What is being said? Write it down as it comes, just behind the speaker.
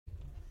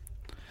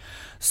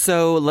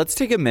So let's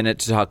take a minute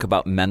to talk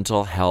about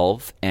mental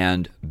health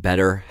and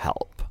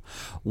BetterHelp.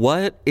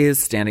 What is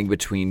standing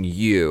between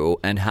you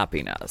and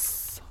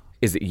happiness?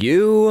 Is it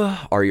you?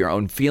 Are your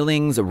own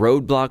feelings a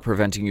roadblock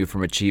preventing you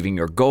from achieving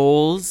your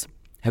goals?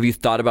 Have you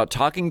thought about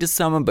talking to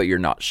someone, but you're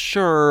not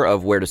sure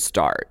of where to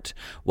start?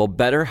 Well,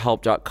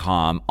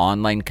 BetterHelp.com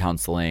online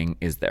counseling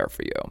is there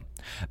for you.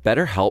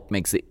 BetterHelp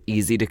makes it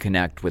easy to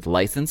connect with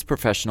licensed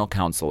professional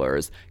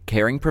counselors,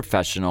 caring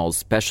professionals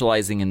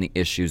specializing in the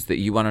issues that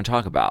you want to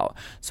talk about.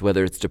 So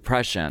whether it's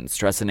depression,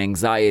 stress and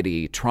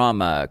anxiety,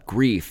 trauma,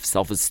 grief,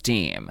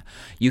 self-esteem,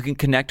 you can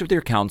connect with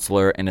your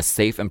counselor in a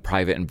safe and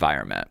private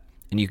environment.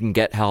 And you can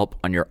get help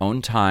on your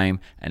own time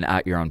and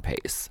at your own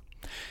pace.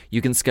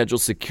 You can schedule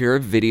secure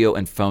video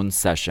and phone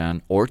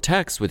session or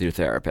text with your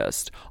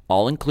therapist,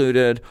 all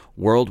included,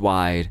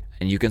 worldwide,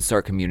 and you can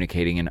start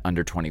communicating in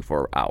under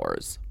 24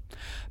 hours.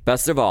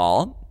 Best of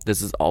all,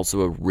 this is also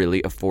a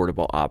really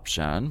affordable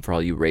option for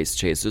all you race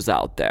chasers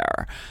out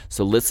there.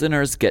 So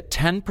listeners get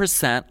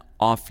 10%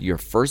 off your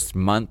first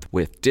month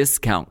with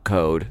discount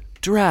code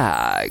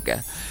DRAG.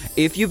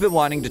 If you've been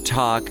wanting to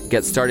talk,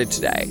 get started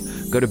today.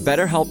 Go to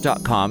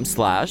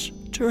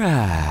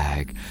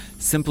betterhelp.com/drag.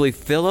 Simply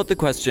fill out the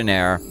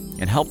questionnaire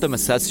and help them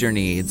assess your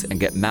needs and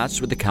get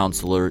matched with a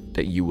counselor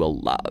that you will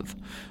love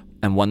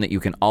and one that you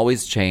can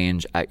always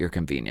change at your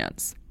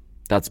convenience.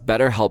 That's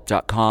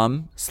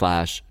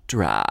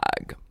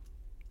betterhelp.com/drag.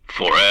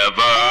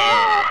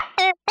 Forever.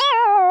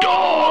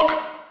 Dog.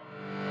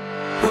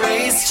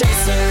 Race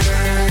Chaser.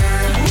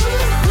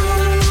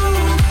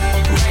 Woo-hoo.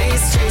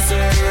 Race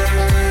Chaser.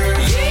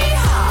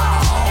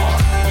 Yeehaw.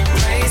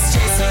 Race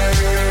Chaser.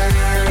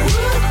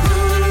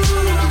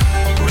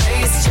 Woo-hoo.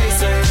 Race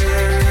Chaser.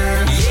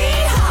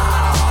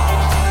 Yeehaw.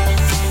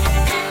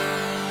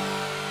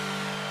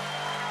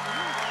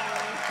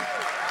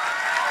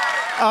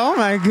 Oh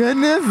my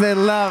goodness, they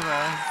love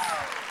us.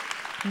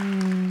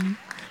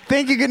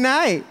 Thank you, good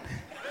night.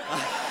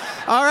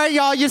 All right,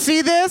 y'all, you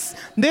see this?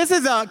 This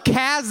is a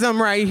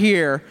chasm right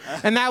here.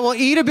 And that will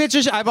eat a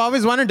bitch. I've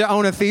always wanted to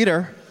own a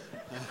theater.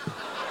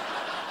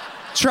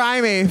 Try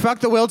me.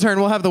 Fuck the will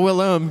turn, we'll have the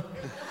Willum.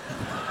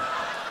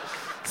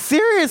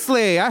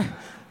 Seriously.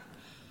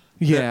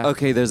 Yeah.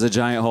 Okay, there's a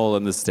giant hole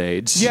in the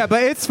stage. Yeah,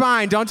 but it's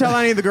fine. Don't tell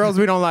any of the girls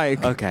we don't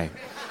like. Okay.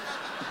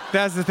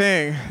 That's the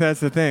thing.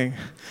 That's the thing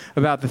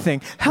about the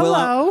thing.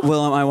 Hello.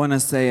 Willem, I want to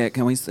say it.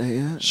 Can we say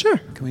it? Sure.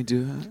 Can we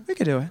do it? We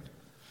can do it.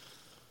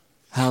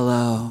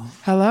 Hello.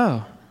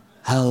 Hello.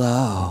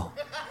 Hello.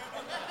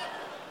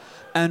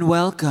 And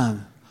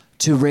welcome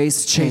to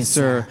Race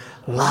Chaser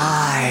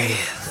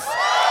Live.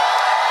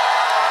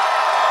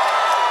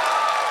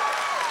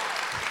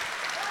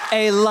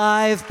 A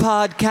live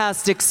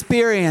podcast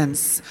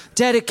experience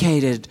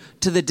dedicated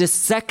to the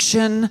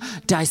dissection,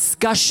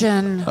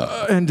 discussion,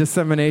 And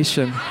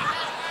dissemination.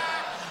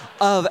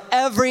 of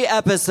every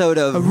episode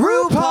of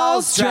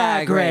RuPaul's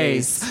Drag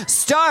Race,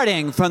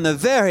 starting from the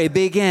very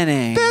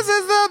beginning. This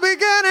is the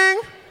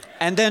beginning.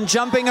 And then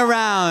jumping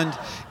around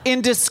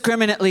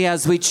indiscriminately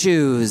as we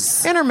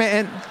choose.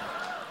 Intermittent.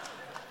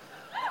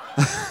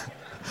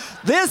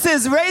 This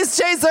is Race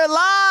Chaser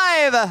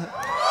Live!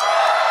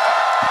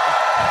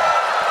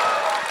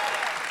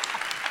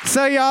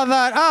 So y'all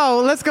thought,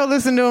 oh, let's go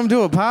listen to him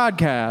do a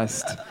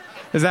podcast.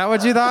 Is that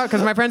what you thought?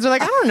 Because my friends are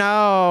like, I don't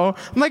know.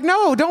 I'm like,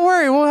 no, don't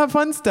worry. We'll have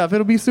fun stuff.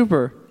 It'll be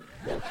super.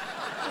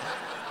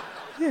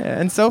 Yeah,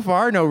 and so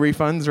far, no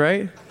refunds,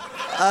 right?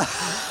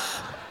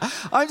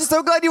 I'm just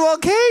so glad you all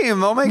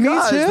came. Oh my Me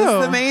gosh, this too.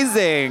 is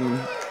amazing.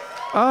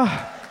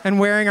 And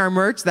wearing our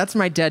merch. That's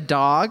my dead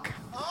dog.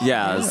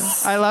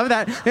 Yes. I love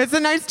that. It's a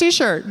nice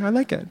t-shirt. I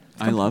like it.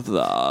 I love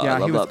that. Yeah, I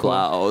love he was that cool.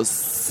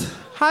 blouse.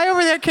 Hi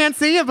over there. Can't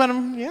see you, but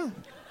yeah.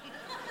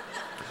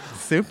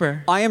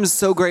 Super. I am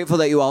so grateful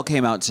that you all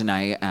came out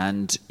tonight,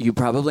 and you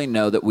probably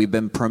know that we've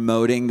been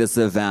promoting this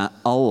event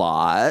a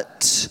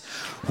lot.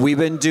 We've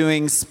been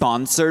doing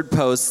sponsored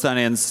posts on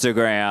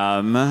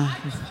Instagram.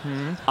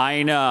 Mm-hmm.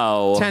 I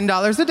know.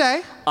 $10 a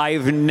day.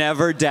 I've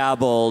never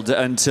dabbled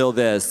until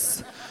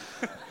this.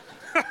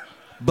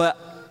 But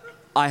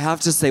I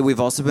have to say, we've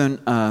also been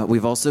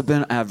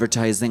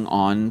advertising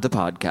on the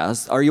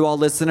podcast. Are you all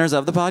listeners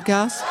of the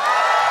podcast?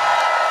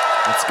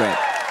 That's great.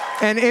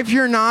 And if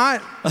you're not,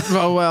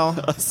 oh well.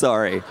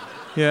 Sorry.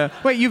 Yeah.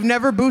 Wait, you've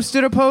never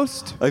boosted a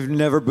post? I've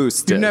never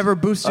boosted. You've never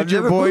boosted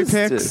your boy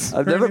pics?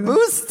 I've or never anything?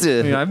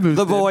 boosted. Yeah, I've boosted.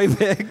 The boy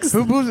pics.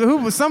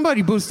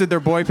 Somebody boosted their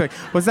boy pic.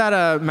 Was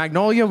that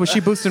Magnolia? Was she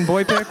boosting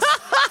boy pics?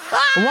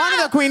 One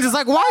of the queens is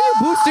like, why are you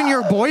boosting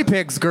your boy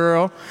pics,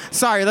 girl?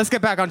 Sorry, let's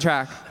get back on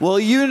track. Well,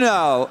 you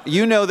know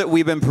that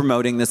we've been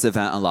promoting this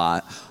event a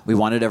lot. We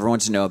wanted everyone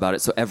to know about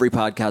it. So every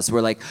podcast,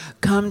 we're like,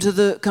 come to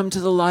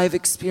the live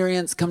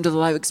experience, come to the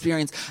live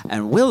experience.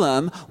 And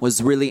Willem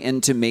was really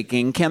into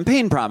making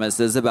campaign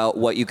promises about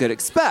what you could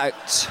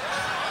expect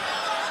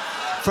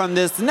from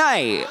this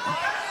night.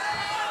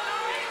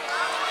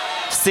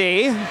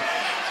 See,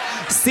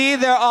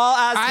 they're all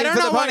asking I don't for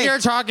the know what pony. you're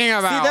talking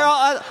about. See, they're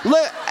all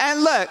look.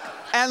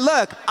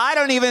 I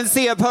don't even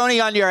see a pony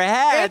on your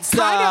head. It's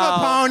kind of a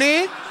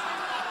pony.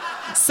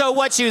 So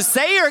what you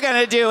say you're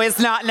gonna do is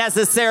not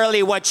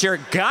necessarily what you're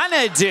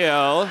gonna do.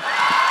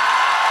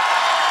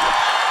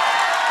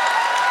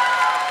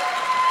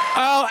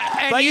 Oh,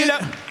 and But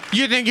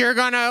you think you're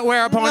gonna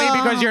wear a pony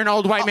because you're an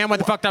old white man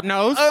with a fucked up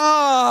nose?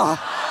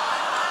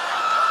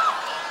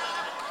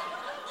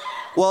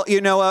 Well, you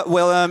know what,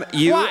 Willem?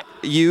 What?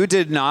 You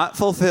did not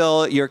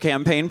fulfill your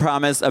campaign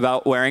promise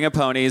about wearing a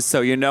pony, so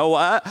you know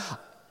what?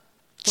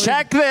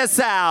 Check this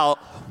out.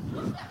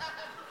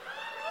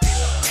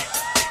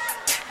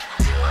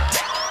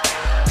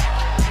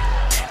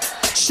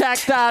 Check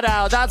that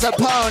out. That's a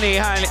pony,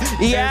 honey.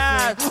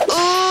 Yeah.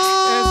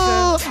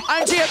 Ooh,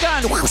 aren't you a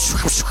gun?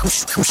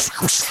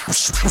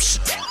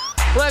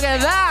 Look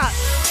at that.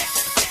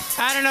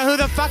 I don't know who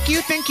the fuck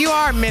you think you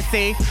are,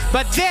 Missy,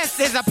 but this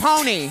is a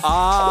pony.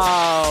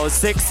 Oh,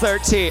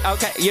 613.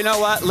 Okay, you know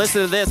what?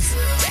 Listen to this.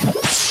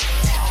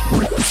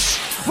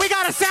 We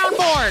got a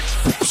soundboard.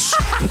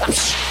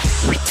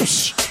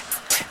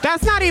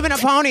 That's not even a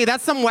pony.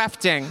 That's some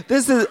wefting.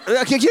 This is,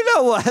 you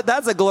know what?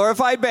 That's a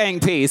glorified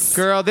bang piece.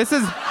 Girl, this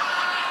is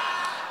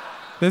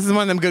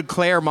one of them good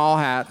Claire Mall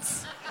hats.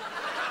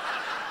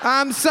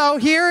 So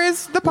here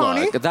is the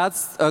pony. Look,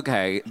 that's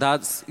okay.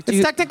 That's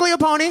It's technically a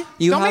pony.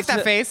 you Don't make have that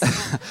to-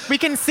 face. We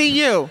can see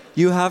you.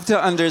 You have to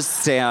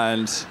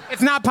understand.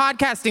 It's not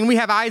podcasting. We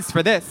have eyes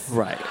for this.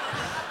 Right.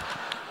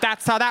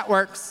 That's how that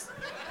works.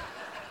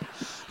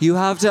 You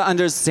have to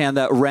understand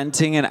that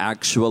renting an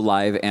actual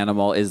live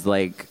animal is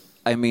like,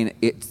 I mean,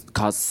 it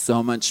costs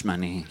so much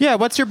money. Yeah,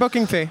 what's your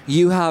booking fee?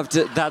 You have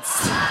to,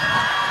 that's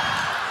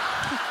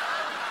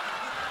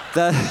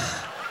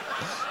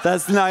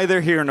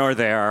neither here nor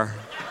there.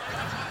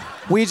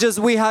 We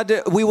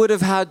would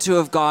have had to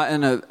have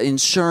gotten an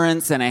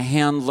insurance and a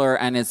handler,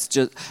 and it's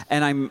just,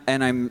 I'm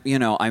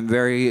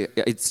very,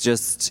 it's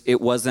just,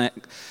 it wasn't,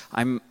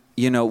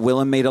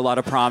 Willem made a lot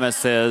of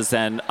promises,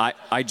 and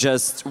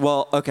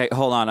okay,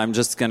 hold on,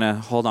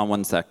 hold on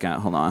 1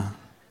 second, hold on.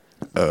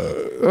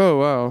 Oh,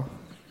 wow.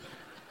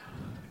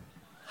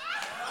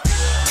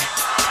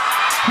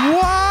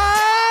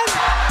 What?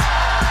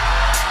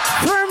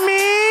 For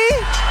me?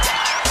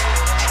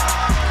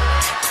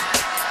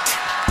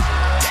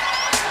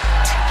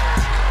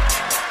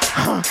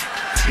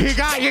 He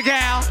got you,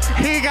 gal.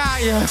 He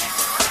got you.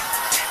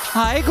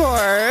 Hi,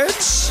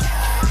 Gorge.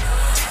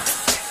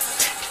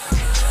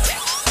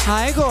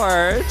 Hi,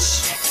 Gorge.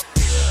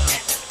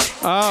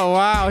 Oh,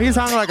 wow. He's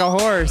hung like a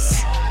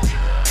horse.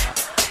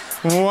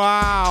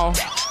 Wow.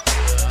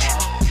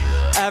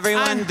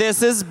 Everyone,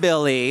 this is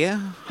Billy.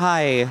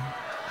 Hi.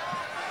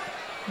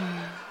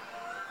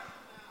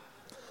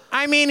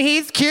 I mean,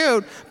 he's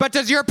cute, but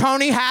does your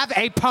pony have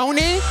a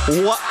pony?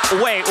 What?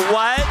 Wait,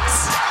 what?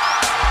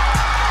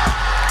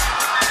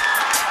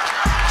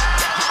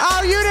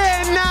 Oh, you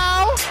didn't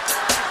know?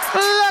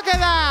 Look at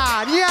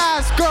that.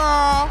 Yes,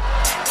 girl.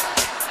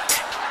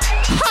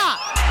 Ha!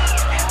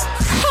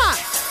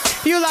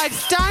 Ha! You like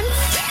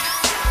stunts?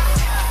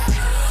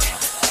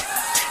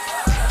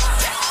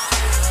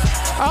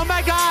 Oh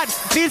my God,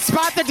 these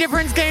spot the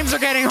difference games are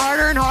getting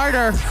harder and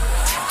harder.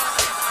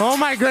 Oh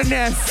my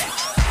goodness.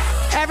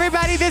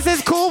 Everybody, this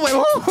is cool.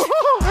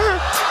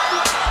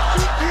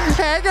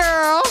 Hey,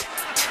 girl.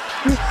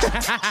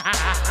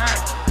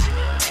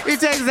 He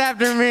takes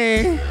after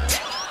me.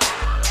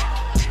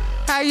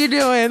 How you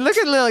doing? Look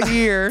at little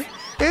ear.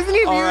 Isn't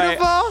he All right.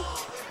 beautiful?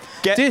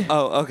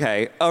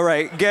 Okay. All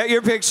right. Get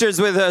your pictures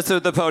with us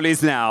with the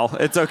ponies now.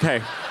 It's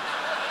okay.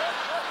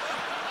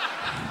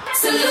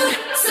 Salute,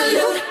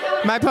 salute.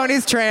 My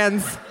pony's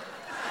trans.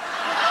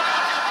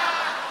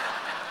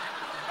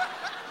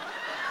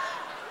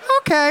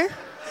 Okay.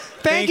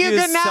 Thank you.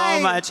 Good night.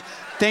 so much.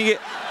 Thank you.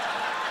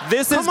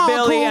 This Come is on,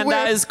 Billy, Cool and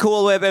that Whip. is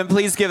Cool Whip, and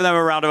please give them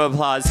a round of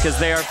applause because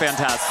they are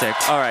fantastic.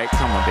 All right,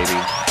 come on, baby.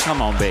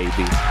 Come on,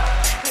 baby.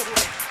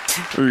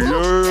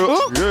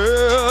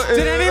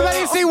 Did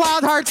anybody see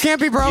Wild Hearts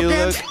Can't Be Broken?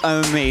 You look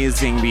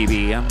amazing,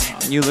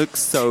 BB. You look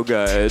so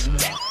good.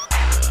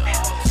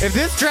 If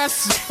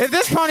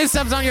this pony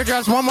steps on your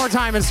dress one more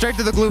time, it's straight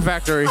to the glue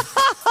factory.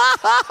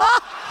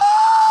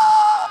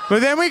 But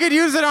then we could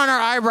use it on our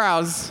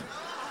eyebrows.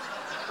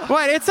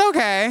 What? It's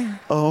okay.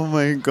 Oh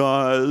my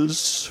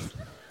gosh.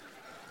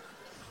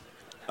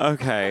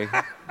 Okay.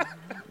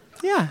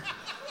 Yeah.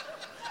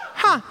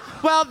 Huh.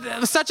 Well,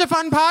 such a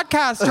fun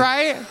podcast,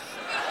 right?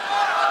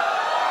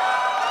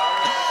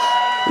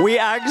 We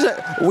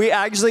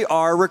actually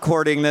are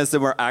recording this,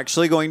 and we're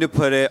actually going to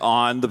put it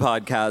on the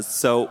podcast.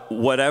 So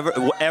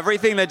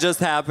everything that just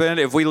happened,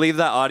 if we leave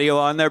that audio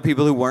on there,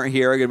 people who weren't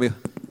here are gonna be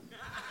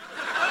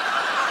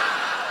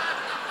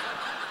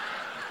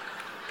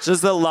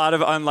just a lot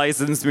of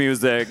unlicensed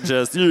music.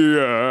 Just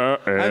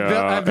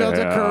I've built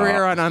a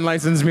career on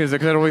unlicensed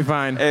music. That'll be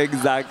fine.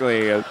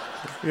 Exactly.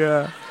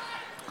 Yeah.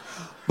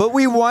 But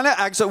we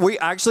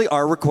actually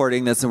are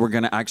recording this, and we're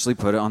gonna actually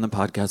put it on the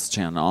podcast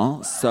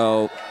channel.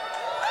 So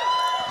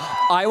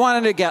I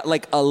wanted to get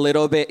like a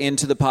little bit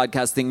into the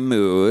podcasting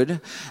mood,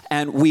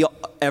 and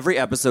every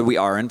episode we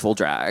are in full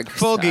drag.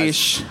 Full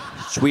geesh.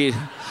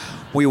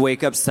 We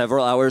wake up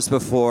several hours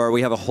before.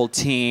 We have a whole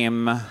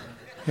team.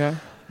 Yeah.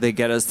 They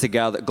get us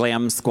together.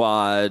 Glam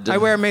Squad. I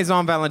wear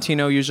Maison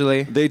Valentino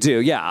usually. They do,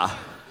 yeah.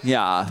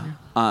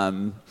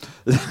 I'm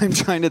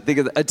trying to think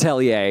of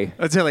Atelier.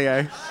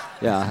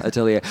 Yeah,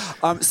 Atelier.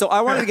 So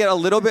I wanted to get a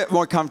little bit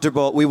more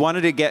comfortable. We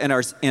wanted to get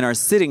in our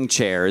sitting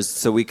chairs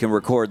so we can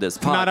record this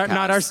podcast.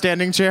 Not our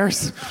standing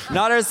chairs.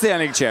 Not our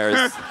standing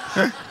chairs.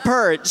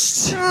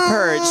 Perched.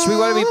 We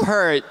want to be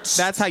perched.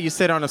 That's how you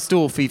sit on a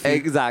stool, Fifi.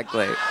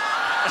 Exactly.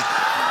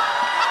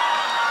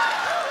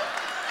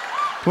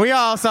 We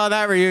all saw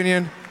that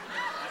reunion.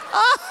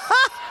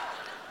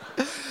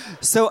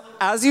 So,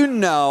 as you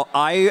know,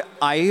 I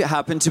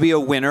happen to be a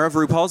winner of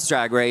RuPaul's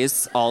Drag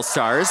Race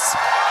All-Stars.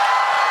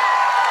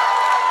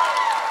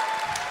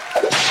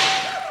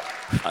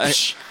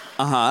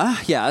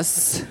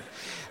 Yes.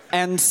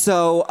 And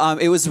so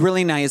it was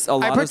really nice. A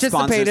lot of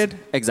participated.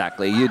 sponsors.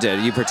 Exactly, you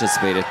did. You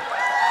participated.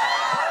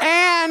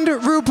 And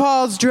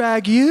RuPaul's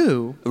Drag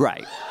You.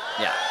 Right.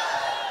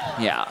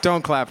 Yeah.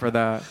 Don't clap for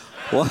that.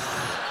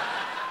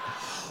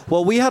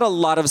 Well, we had a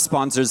lot of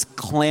sponsors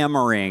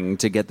clamoring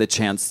to get the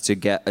chance to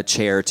get a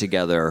chair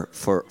together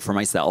for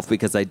myself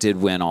because I did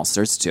win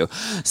All-Stars too.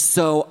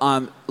 So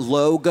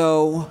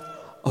Logo,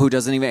 who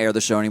doesn't even air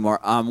the show anymore,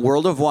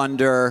 World of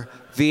Wonder,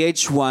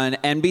 VH1,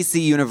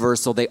 NBC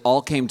Universal, they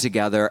all came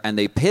together and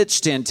they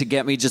pitched in to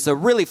get me just a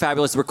really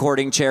fabulous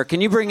recording chair.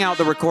 Can you bring out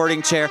the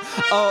recording chair?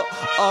 Oh,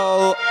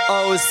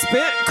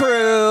 Spit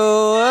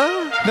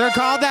Crew. They're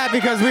called that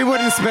because we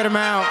wouldn't spit them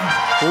out.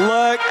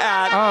 Look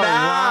at that.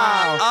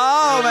 Wow.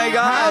 Oh, my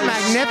God. How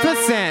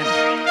magnificent.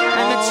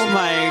 And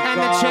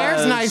the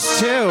chair's nice,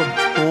 too.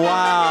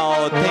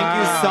 Wow. Thank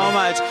you so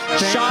much.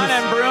 Sean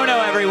and Bruno,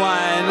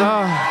 everyone.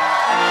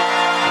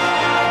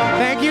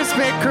 Thank you,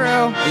 Spit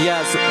Crew.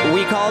 Yes,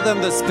 we call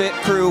them the Spit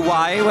Crew.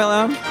 Why,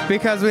 Willem?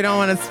 Because we don't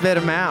want to spit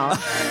them out.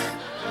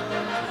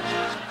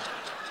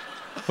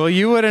 Well,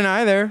 you wouldn't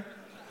either.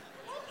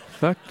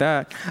 Fuck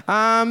that.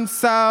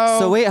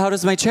 So wait, how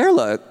does my chair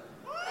look?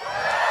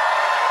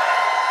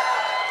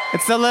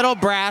 It's a little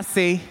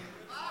brassy.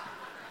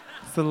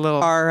 It's a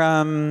little.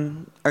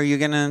 Are you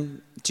gonna?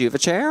 Do you have a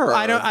chair? Or?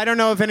 I don't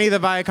know if any of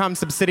the Viacom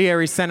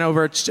subsidiaries sent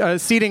over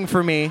seating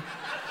for me,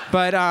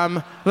 but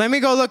let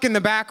me go look in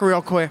the back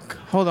real quick.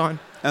 Hold on.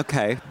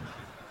 Okay.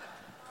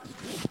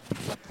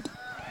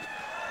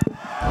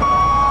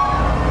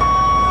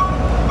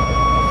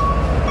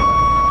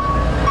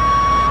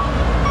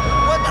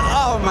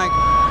 Oh my.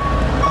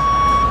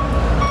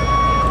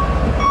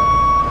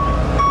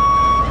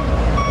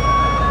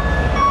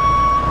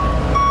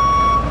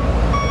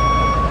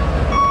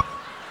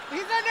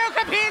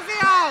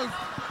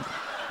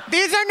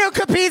 These are new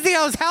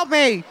Capizios. Help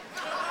me.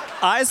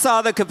 I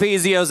saw the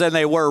Capizios and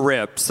they were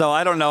ripped, so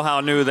I don't know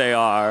how new they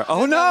are.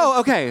 Oh no.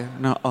 Okay.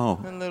 No. Oh.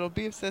 My little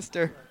beef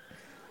sister.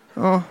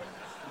 Oh.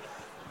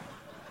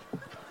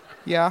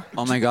 Yeah.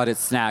 Oh my God! It's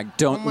snagged.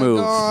 Don't Oh my move.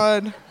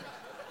 God.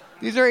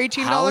 These are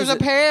 $18 a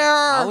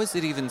pair. How is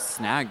it even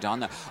snagged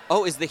on there?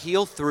 Oh, is the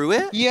heel through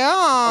it?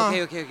 Yeah.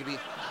 Okay.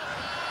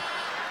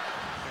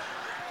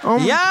 Oh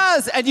my-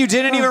 Yes, and you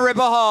didn't even rip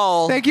a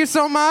hole. Thank you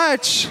so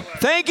much.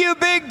 Thank you,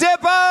 Big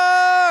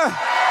Dipper.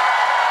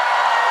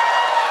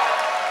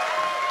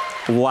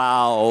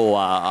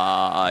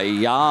 Wow.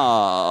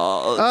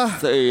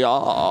 Yes.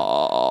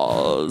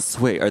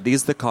 Wait, are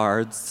these the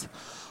cards?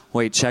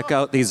 Wait, check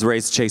out these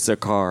Race Chaser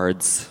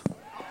cards.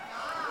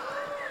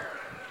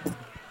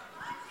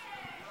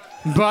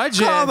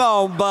 Budget. Come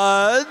on,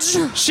 Budge.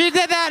 She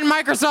did that in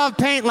Microsoft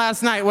Paint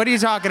last night. What are you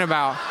talking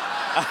about?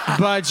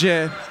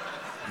 Budget.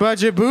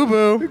 Budget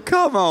boo-boo.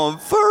 Come on,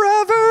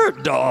 forever,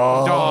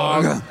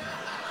 dog.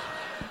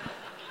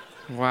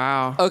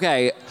 Wow.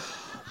 Okay.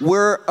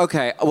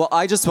 Well,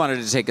 I just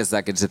wanted to take a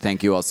second to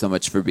thank you all so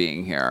much for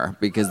being here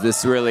because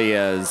this really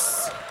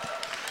is.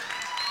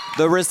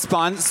 The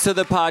response to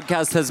the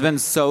podcast has been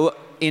so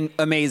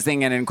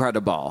amazing and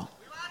incredible.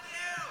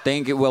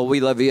 Thank you. Well,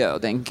 we love you.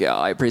 Thank you.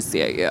 I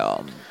appreciate you.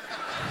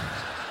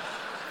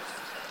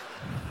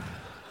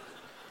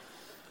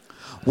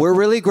 We're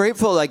really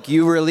grateful. Like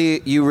you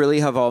really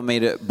have all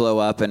made it blow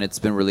up, and it's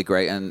been really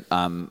great. And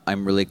I'm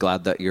really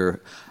glad that you're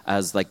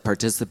as like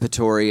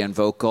participatory and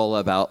vocal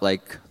about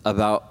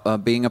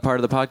being a part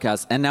of the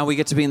podcast. And now we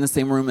get to be in the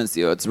same room as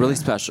you. It's really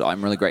special.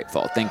 I'm really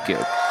grateful. Thank you.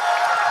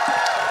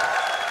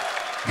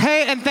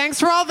 Hey, and thanks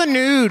for all the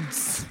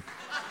nudes.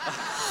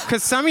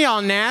 Because some of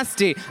y'all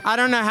nasty. I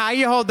don't know how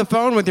you hold the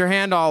phone with your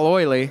hand all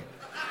oily.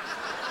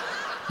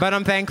 But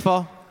I'm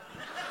thankful.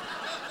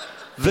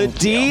 The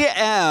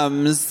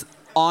DMs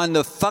on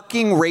the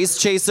fucking Race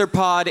Chaser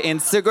Pod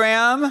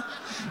Instagram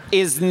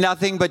is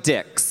nothing but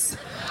dicks.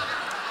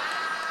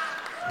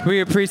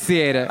 We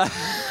appreciate it.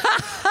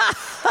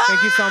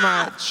 Thank you so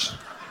much.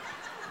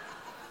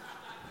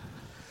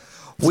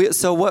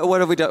 So what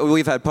have we done?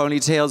 We've had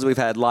ponytails, we've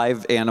had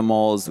live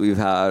animals, we've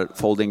had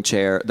folding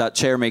chair. That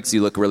chair makes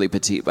you look really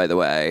petite, by the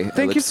way.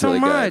 Thank you so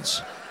really much.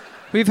 Good.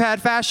 We've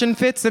had fashion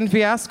fits and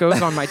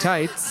fiascos on my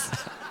tights.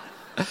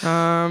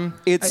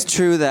 It's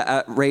true that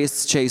at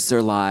Race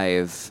Chaser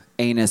Live,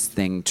 anus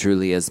thing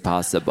truly is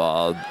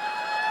possible.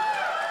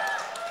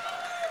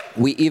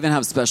 We even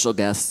have special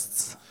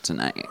guests.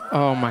 tonight.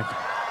 Oh my God.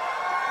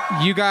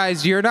 You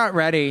guys, you're not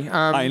ready.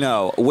 I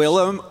know.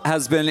 Willem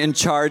has been in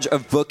charge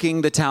of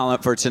booking the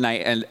talent for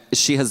tonight, and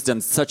she has done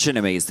such an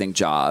amazing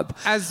job.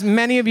 As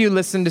many of you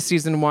listened to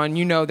season 1,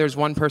 you know there's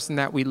one person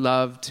that we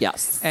loved.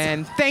 Yes.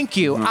 And thank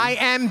you. I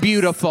am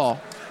beautiful.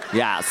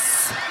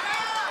 Yes.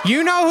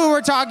 You know who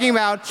we're talking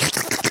about.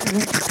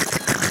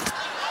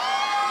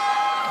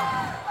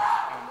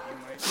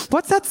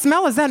 What's that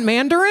smell? Is that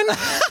Mandarin?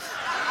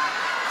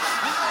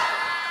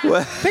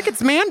 I think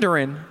it's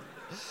Mandarin.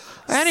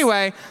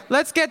 Anyway,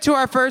 let's get to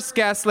our first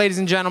guest, ladies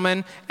and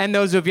gentlemen, and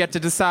those who have yet to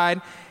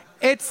decide.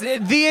 It's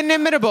the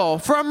inimitable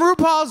from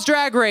RuPaul's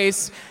Drag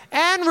Race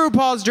and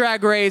RuPaul's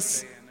Drag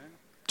Race.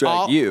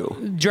 Drag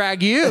you.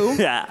 Drag you.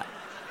 Yeah.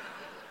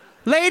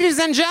 Ladies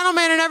and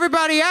gentlemen and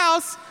everybody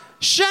else,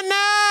 Chanel!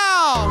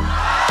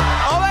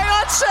 Oh my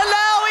God,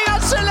 Chanel! We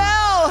got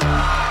Chanel!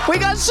 We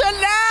got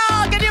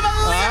Chanel! Can you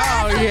believe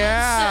it? Oh,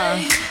 yeah.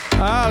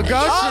 Oh, go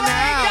Chanel! My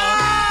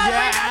God!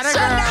 Yeah, atta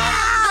Chanel!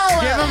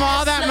 girl. Give them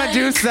all that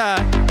Medusa.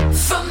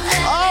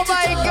 Oh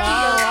my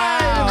God!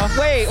 Wow.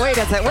 Wait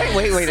a second.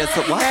 Wait a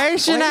second. What? Hey,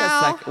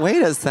 Chanel.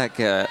 Wait a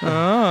second.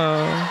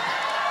 Oh.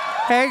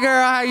 Hey,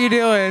 girl, how you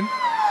doing?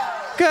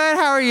 Good,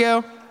 how are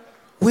you?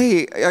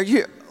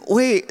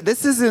 Wait,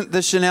 this isn't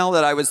the Chanel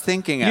that I was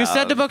thinking of. You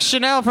said to book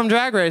Chanel from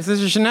Drag Race. This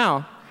is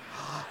Chanel.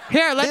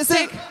 Here, let's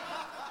take...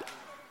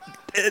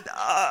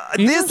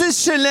 This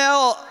is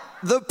Chanel,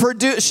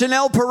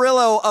 Chanel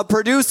Perillo, a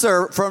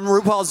producer from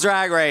RuPaul's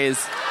Drag Race.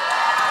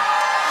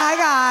 Hi,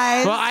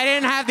 guys. Well, I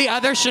didn't have the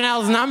other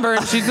Chanel's number,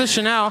 and she's the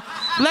Chanel.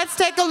 Let's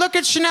take a look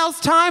at Chanel's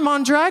time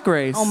on Drag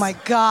Race. Oh, my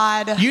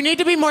God. You need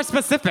to be more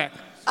specific.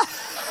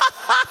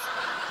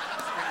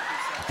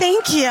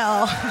 Thank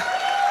you.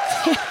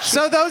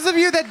 So those of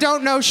you that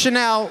don't know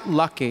Chanel,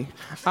 lucky.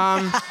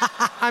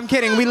 I'm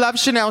kidding. We love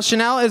Chanel.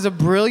 Chanel is a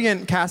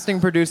brilliant casting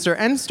producer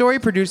and story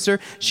producer.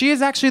 She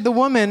is actually the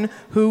woman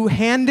who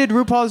handed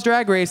RuPaul's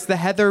Drag Race the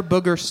Heather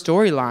Booger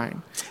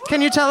storyline.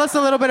 Can you tell us a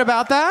little bit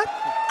about that?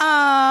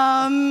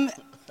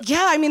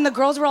 Yeah, I mean, the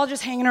girls were all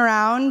just hanging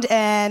around,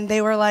 and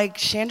they were like,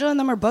 Shangela and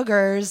them are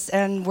boogers,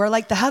 and we're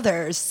like the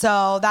Heathers.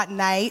 So that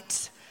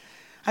night,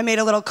 I made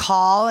a little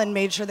call and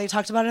made sure they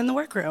talked about it in the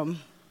workroom.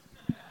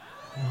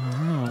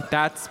 Wow,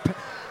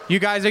 you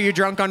guys, are you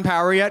drunk on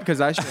power yet? Because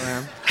I sure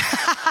am.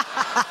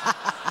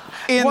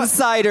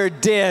 Insider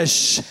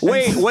dish.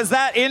 Wait, was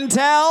that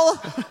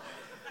Intel?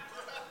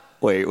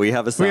 Wait, we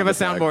have a sound We have a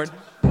effect. soundboard.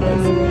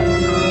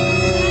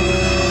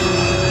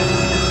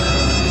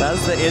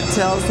 That's the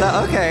Intel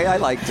sound? Okay, I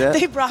liked it.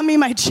 They brought me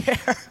my chair.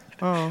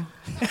 Oh.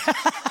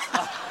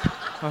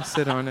 I'll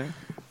sit on it.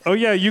 Oh,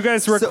 yeah, you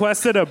guys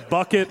requested a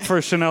bucket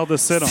for Chanel to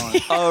sit on.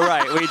 Oh,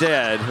 right, we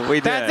did.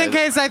 That's in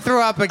case I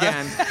threw up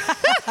again.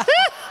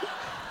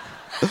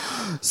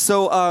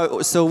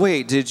 So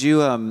wait, did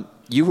you,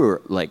 you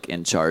were like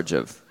in charge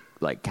of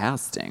like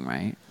casting,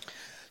 right?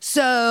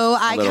 So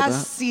I little cast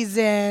bit.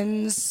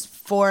 seasons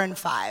 4 and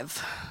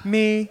 5.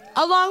 Me.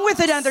 Along with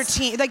another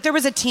team. Like, there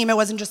was a team. It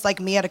wasn't just like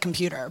me at a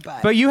computer,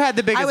 But you had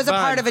the biggest I was a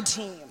bun. part of a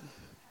team.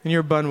 And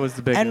your bun was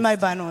the biggest. And my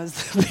bun was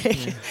the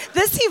big.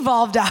 This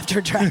evolved after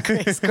Drag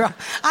Race, girl.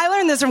 I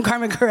learned this from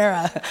Carmen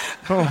Carrera.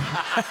 Oh.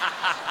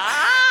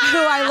 Who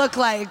I look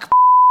like.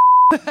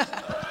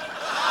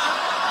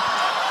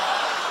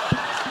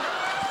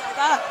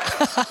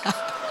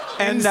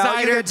 And now you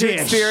Insider get to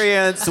dish.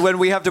 experience when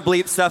we have to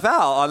bleep stuff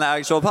out on the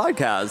actual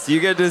podcast. You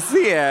get to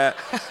see it.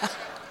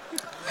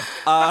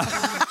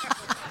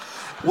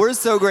 We're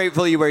so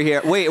grateful you were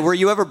here. Wait, were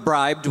you ever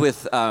bribed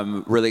with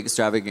really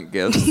extravagant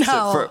gifts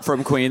No.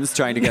 from Queens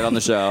trying to get on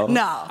the show?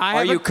 No.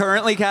 Are you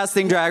currently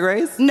casting Drag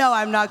Race? No,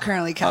 I'm not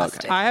currently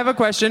casting. I have a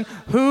question.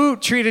 Who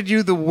treated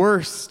you the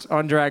worst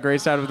on Drag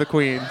Race out of the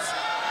queens?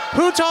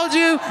 Who told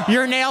you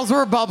your nails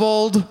were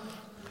bubbled?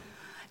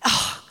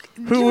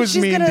 Who was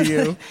she's mean gonna- to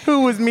you?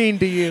 Who was mean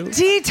to you?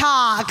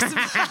 Detox.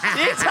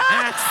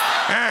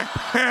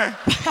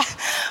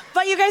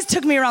 But you guys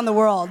took me around the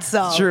world,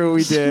 so. True,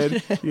 we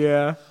did.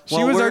 Yeah. She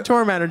Well, was our we're-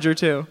 tour manager,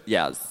 too.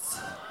 Yes.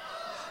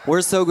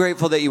 We're so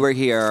grateful that you were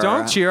here.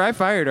 Don't cheer. I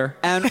fired her.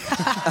 And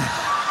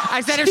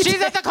I said, if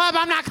she's at the club,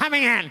 I'm not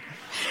coming in.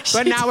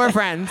 But now we're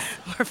friends.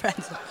 We're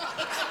friends.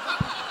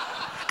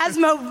 As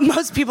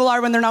most people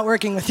are when they're not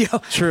working with you.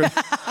 True.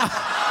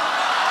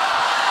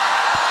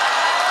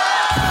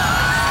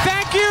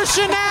 Thank you,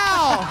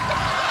 Chanel.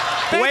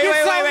 Thank wait, you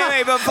wait, so wait, much. wait,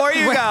 wait. Before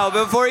you go.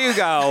 Before you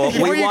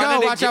go,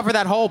 watch out for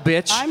that hole,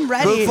 bitch. I'm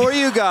ready. Before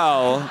you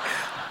go,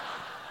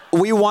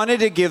 we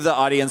wanted to give the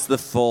audience the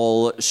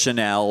full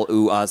Chanel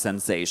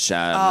sensation.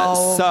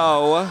 Oh.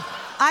 So,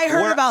 I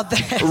heard about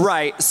this.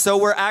 right. So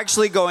we're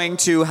actually going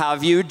to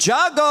have you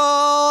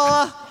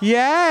juggle.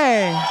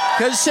 Yay.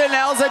 Because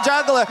Chanel's a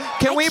juggler.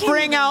 Can we can't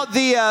bring even- out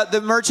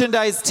the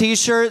merchandise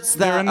T-shirts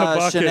They're that in the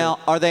bucket. Chanel?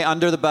 Are they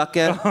under the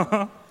bucket?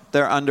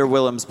 They're under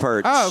Willem's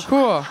perch. Oh,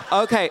 cool.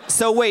 Okay.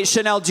 So wait,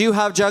 Chanel, do you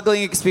have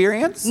juggling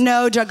experience?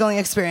 No juggling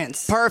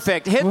experience.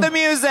 Perfect. Hit the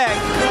music.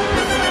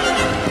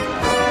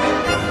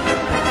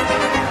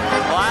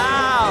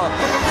 Wow.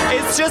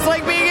 It's just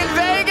like being in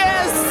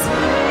Vegas.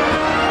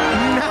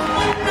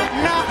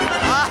 No.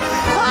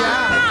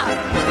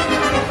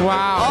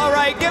 Wow. All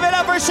right, give it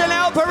up for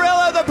Chanel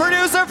Perillo, the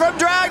producer from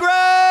Drag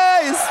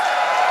Race.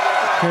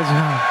 Good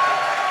job.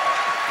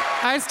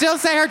 I still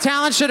say her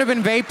talent should have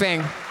been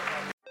vaping.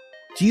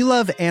 Do you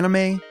love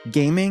anime,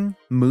 gaming,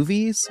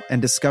 movies,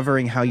 and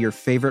discovering how your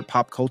favorite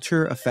pop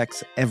culture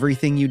affects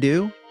everything you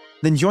do?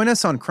 Then join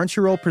us on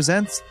Crunchyroll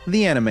Presents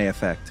The Anime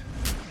Effect.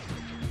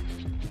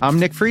 I'm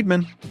Nick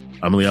Friedman.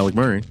 I'm Lee Alec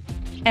Murray.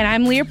 And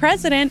I'm Leah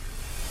President.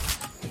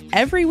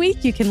 Every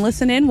week, you can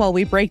listen in while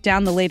we break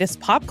down the latest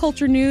pop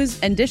culture news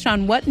and dish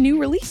on what new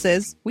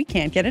releases we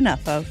can't get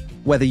enough of.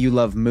 Whether you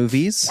love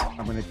movies,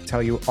 I'm going to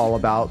tell you all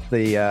about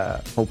the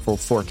hopeful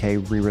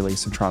 4K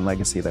re-release of Tron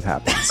Legacy that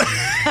happens.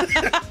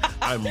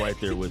 I'm right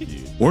there with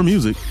you. Or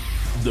music.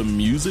 The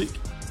music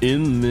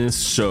in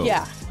this show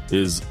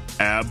is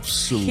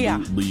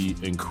absolutely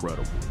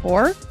incredible.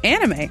 Or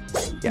anime.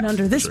 And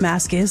under this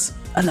mask is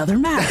another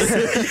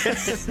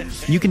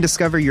mask. You can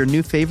discover your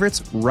new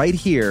favorites right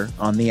here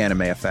on The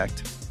Anime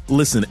Effect.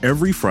 Listen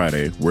every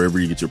Friday wherever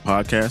you get your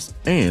podcasts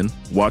and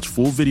watch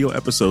full video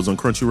episodes on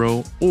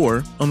Crunchyroll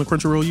or on the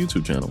Crunchyroll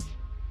YouTube channel.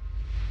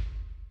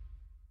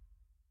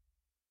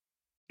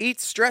 Eat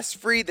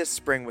stress-free this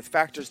spring with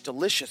Factor's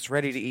delicious,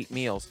 ready-to-eat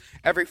meals.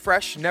 Every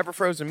fresh,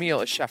 never-frozen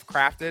meal is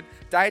chef-crafted,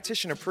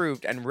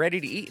 dietitian-approved, and ready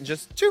to eat in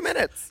just 2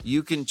 minutes.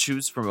 You can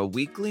choose from a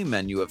weekly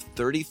menu of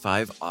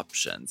 35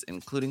 options,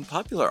 including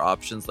popular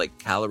options like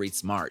Calorie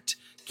Smart,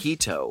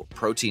 Keto,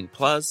 Protein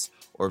Plus,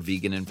 or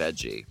Vegan and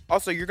Veggie.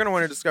 Also, you're going to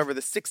want to discover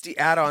the 60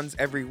 add-ons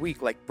every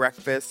week, like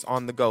breakfast,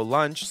 on-the-go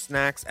lunch,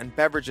 snacks, and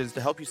beverages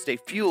to help you stay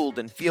fueled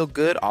and feel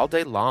good all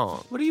day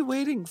long. What are you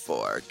waiting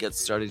for? Get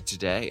started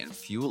today and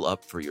fuel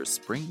up for your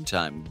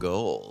springtime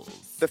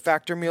goals. The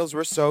Factor meals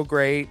were so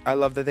great. I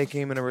love that they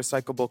came in a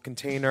recyclable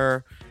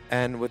container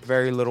and with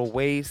very little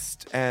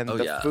waste. And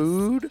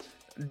food,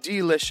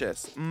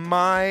 delicious.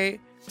 My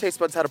taste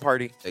buds had a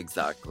party.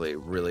 Exactly.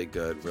 Really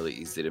good, really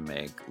easy to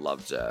make.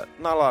 Loved it.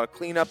 Not a lot of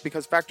cleanup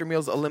because Factor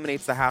Meals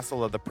eliminates the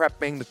hassle of the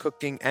prepping, the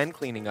cooking, and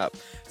cleaning up.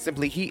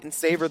 Simply heat and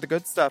savor the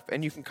good stuff,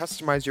 and you can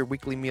customize your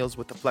weekly meals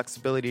with the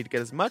flexibility to get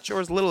as much or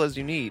as little as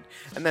you need,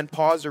 and then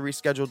pause or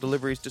reschedule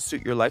deliveries to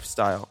suit your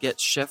lifestyle. Get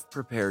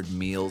chef-prepared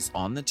meals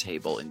on the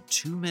table in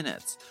 2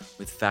 minutes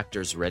with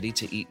Factor's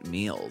ready-to-eat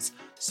meals,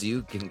 so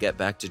you can get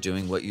back to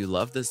doing what you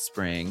love this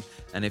spring.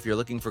 And if you're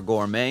looking for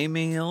gourmet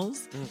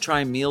meals,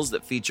 try meals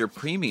that feature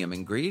premium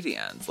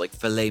ingredients like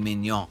filet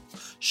mignon,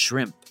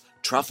 shrimp,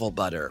 truffle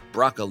butter,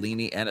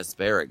 broccolini, and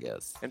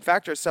asparagus. And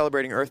Factor is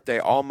celebrating Earth Day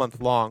all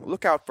month long.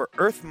 Look out for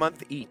Earth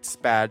Month Eats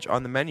badge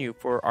on the menu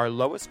for our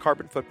lowest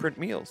carbon footprint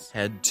meals.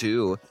 Head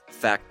to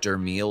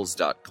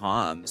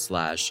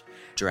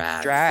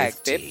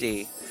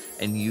factormeals.com/drag50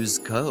 and use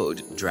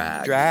code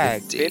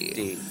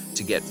DRAG50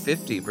 to get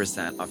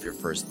 50% off your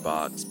first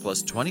box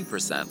plus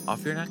 20%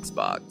 off your next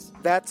box.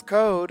 That's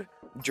code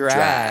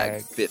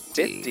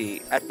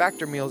DRAG50 at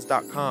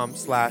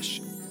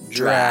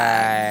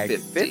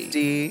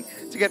factormeals.com/drag50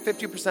 to get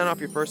 50% off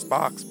your first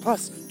box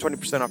plus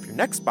 20% off your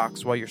next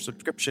box while your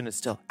subscription is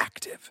still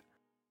active.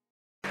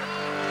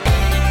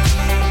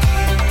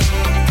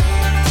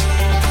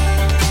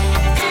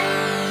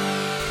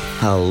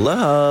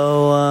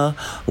 Hello.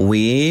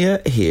 We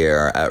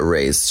here at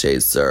Race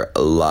Chaser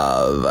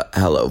love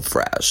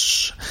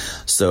HelloFresh.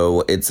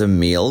 So it's a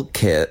meal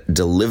kit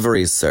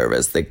delivery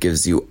service that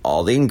gives you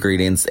all the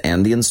ingredients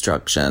and the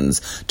instructions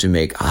to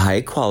make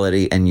high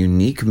quality and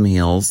unique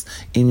meals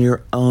in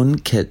your own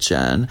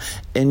kitchen,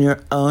 in your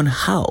own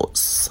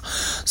house.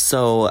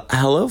 So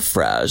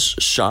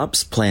HelloFresh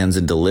shops, plans,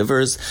 and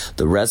delivers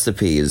the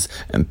recipes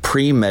and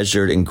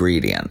pre-measured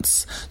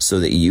ingredients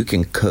so that you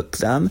can cook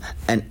them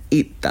and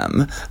eat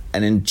them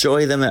and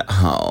enjoy them at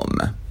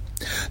home.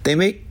 They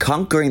make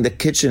conquering the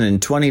kitchen in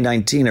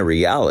 2019 a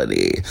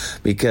reality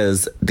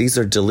because these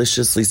are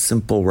deliciously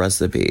simple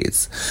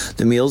recipes.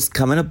 The meals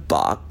come in a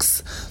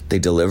box. They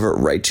deliver it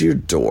right to your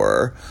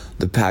door.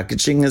 The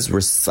packaging is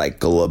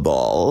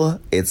recyclable.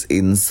 It's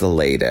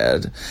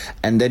insulated.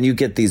 And then you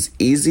get these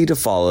easy to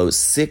follow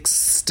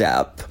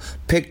 6-step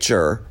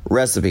picture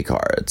recipe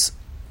cards.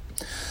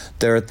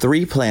 There are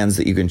 3 plans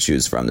that you can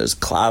choose from. There's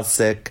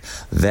classic,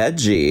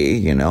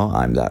 veggie, you know,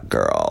 I'm that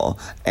girl,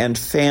 and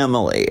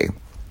family.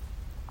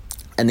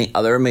 And the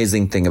other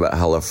amazing thing about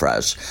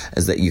HelloFresh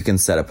is that you can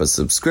set up a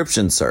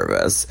subscription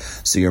service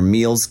so your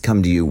meals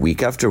come to you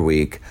week after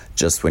week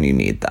just when you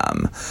need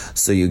them.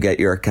 So you get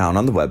your account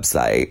on the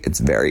website. It's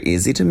very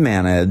easy to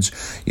manage.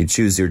 You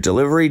choose your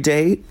delivery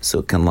date so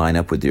it can line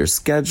up with your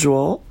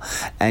schedule.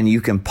 And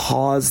you can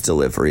pause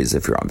deliveries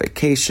if you're on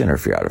vacation or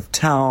if you're out of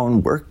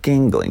town,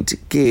 working, going to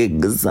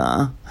gigs.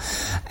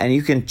 And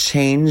you can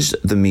change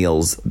the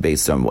meals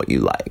based on what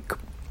you like.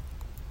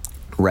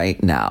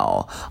 Right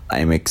now,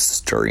 I'm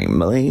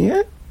extremely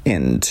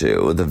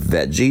into the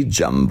veggie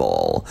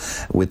jumble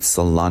with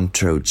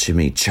cilantro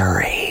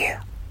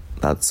chimichurri.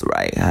 That's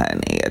right,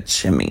 honey, a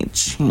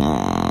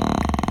chimichurri.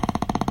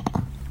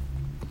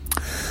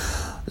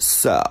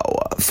 So,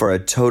 for a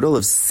total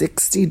of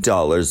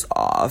 $60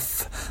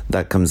 off,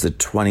 that comes at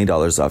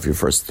 $20 off your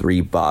first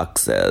 3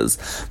 boxes.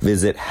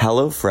 Visit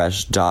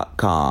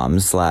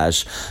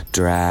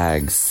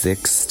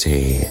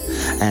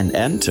HelloFresh.com/drag60 and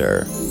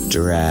enter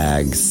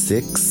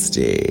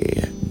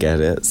drag60. Get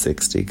it?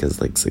 60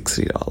 because like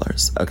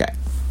 $60. Okay.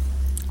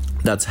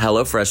 That's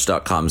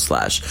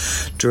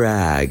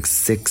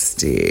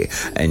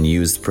HelloFresh.com/drag60 and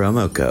use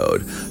promo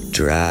code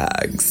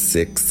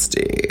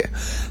drag60.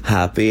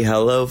 Happy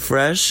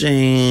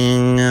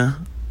HelloFreshing.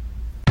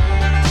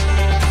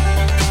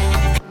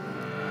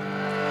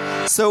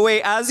 So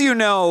wait, as you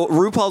know,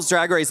 RuPaul's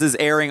Drag Race is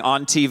airing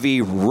on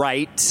TV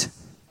right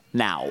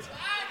now.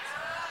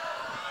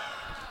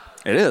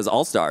 It is,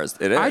 All Stars.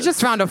 It is. I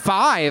just found a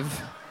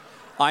 5.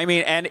 I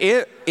mean, and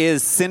it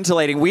is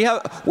scintillating. We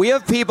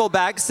have people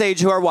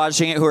backstage who are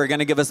watching it who are going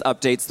to give us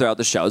updates throughout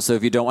the show. So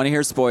if you don't want to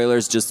hear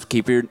spoilers, just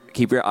keep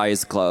your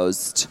eyes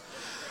closed.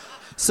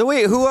 So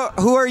wait, who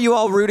are you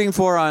all rooting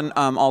for on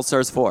All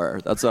Stars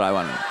 4? That's what I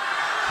want to know.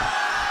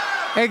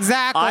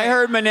 Exactly. I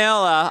heard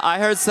Manila. I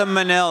heard some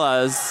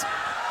Manilas.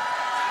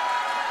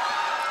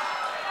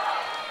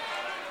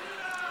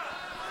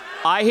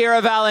 I hear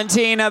a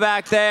Valentina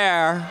back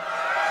there.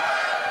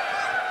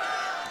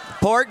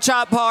 Pork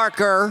Chop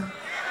Parker.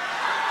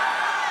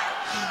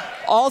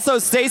 Also,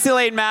 Stacey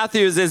Layne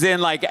Matthews is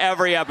in like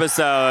every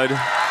episode.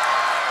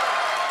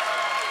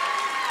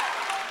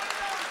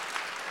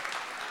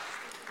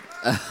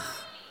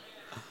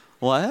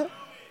 What?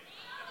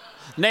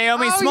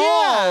 Naomi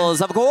Smalls,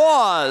 yeah. Of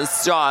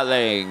course,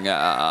 darling.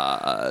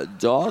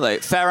 Darling.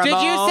 Pheromone.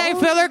 Did you say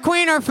filler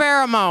queen or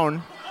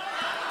pheromone?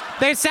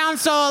 They sound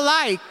so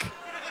alike.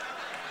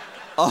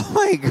 Oh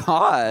my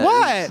God.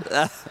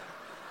 What?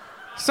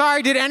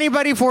 Sorry, did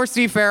anybody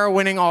foresee Farrah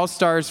winning All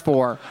Stars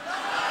 4?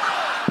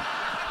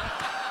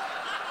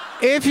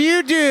 If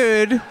you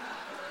did,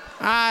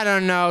 I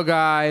don't know,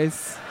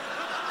 guys.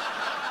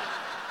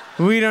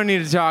 We don't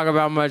need to talk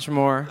about much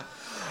more.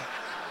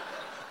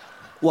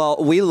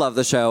 Well, we love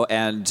the show,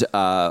 and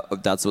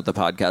that's what the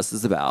podcast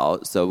is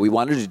about. So we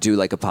wanted to do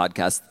like a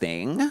podcast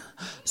thing.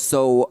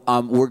 So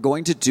we're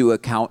going to do a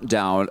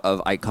countdown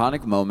of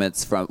iconic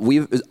moments from...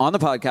 On the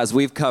podcast,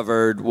 we've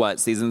covered,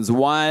 seasons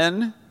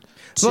 1...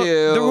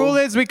 Well, the rule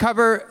is we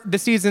cover the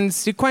seasons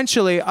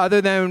sequentially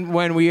other than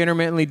when we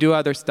intermittently do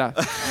other stuff.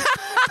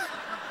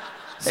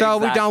 So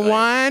We've done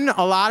 1,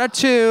 a lot of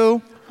 2.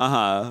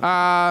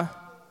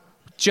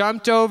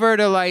 Jumped over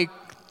to like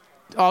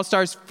All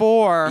Stars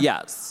 4.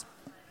 Yes.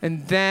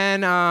 And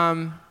then,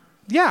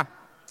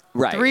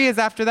 Right. 3 is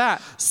after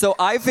that. So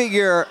I think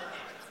in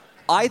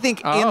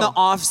the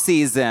off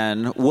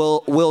season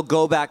we'll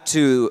go back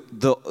to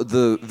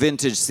the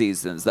vintage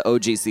seasons, the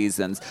OG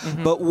seasons.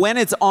 Mm-hmm. But when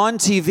it's on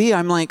TV,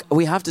 I'm like,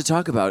 we have to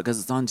talk about it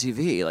because it's on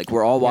TV. Like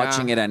we're all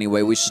watching it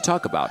anyway. We should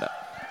talk about it.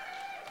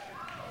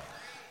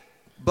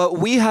 But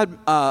we had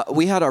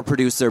our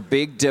producer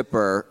Big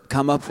Dipper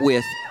come up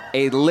with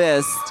a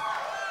list.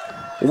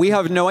 We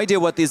have no idea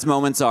what these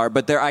moments are,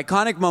 but they're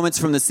iconic moments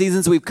from the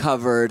seasons we've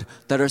covered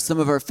that are some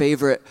of our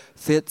favorite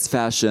fits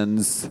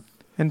fashions.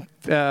 And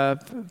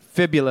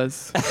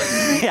fibulas.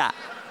 Yeah.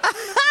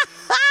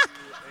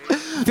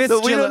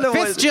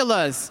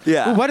 Fistulas.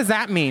 Yeah. What does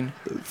that mean?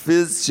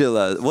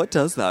 Fistula. What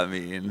does that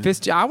mean?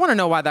 I want to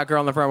know why that girl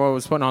in the front row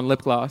was putting on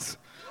lip gloss.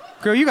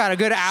 Girl, you got a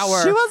good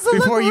hour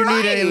before you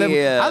need any lip.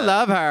 I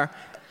love her.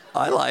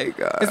 I like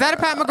her. Is that a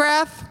Pat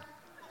McGrath?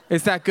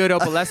 It's that good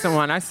opalescent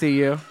one. I see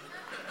you.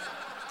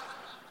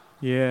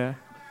 Yeah.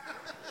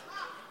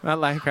 I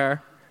like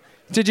her.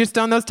 Did you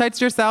stone those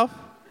tights yourself?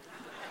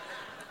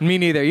 Me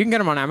neither. You can get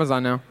them on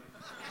Amazon now.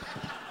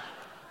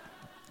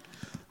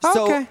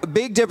 So okay.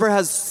 Big Dipper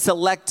has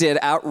selected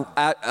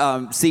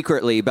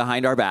secretly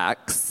behind our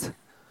backs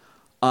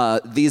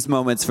these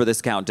moments for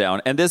this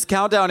countdown. And this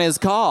countdown is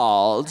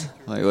called...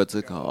 Wait, what's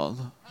it called?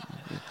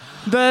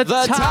 The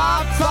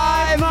top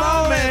 5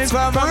 moments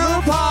from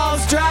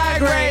RuPaul's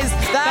Drag Race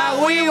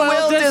that we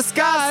will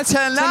discuss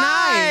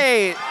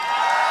tonight.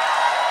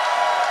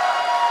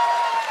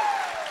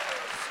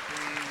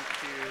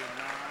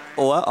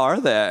 What are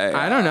they?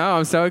 I don't know.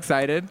 I'm so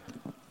excited.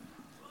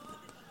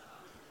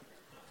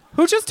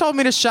 Who just told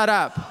me to shut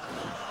up?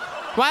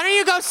 Why don't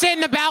you go sit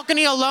in the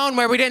balcony alone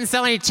where we didn't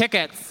sell any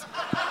tickets?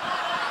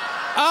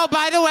 Oh,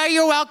 by the way,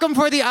 you're welcome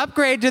for the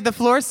upgrade to the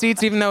floor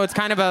seats, even though it's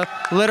kind of a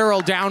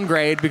literal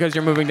downgrade because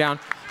you're moving down.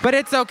 But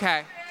it's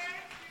okay.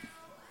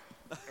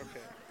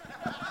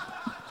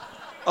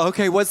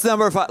 Okay, what's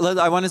number 5?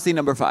 I want to see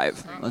number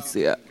 5. Let's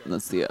see it.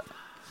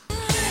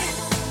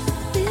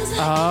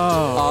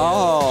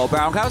 Oh,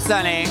 Brown Cow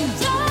Stunning.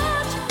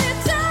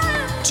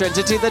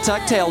 Trinity the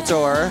Tuck Tail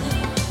Tour.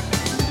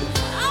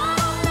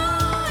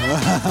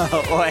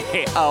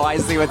 Wait, I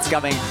see what's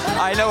coming.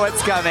 I know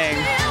what's coming.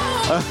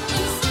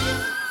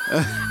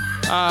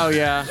 Oh,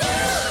 yeah.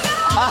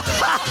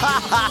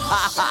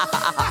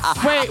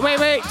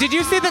 Wait. Did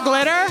you see the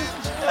glitter?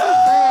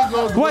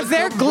 Was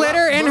there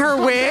glitter in her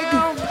wig?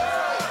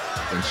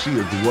 And she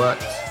is what?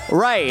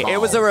 Right, it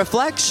was a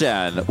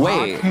reflection.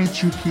 Wait.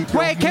 Can't you keep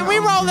Wait, can we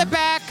roll it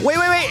back? Wait.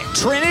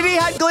 Trinity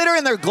had glitter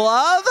in their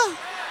glove?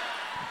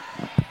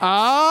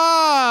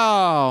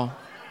 Oh.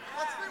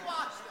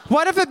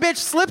 What if a bitch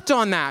slipped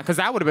on that? Because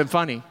that would have been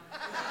funny.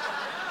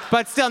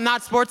 But still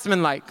not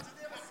sportsmanlike.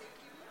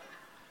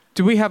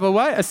 Do we have a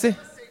what?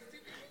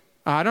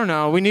 I don't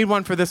know. We need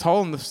one for this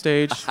hole in the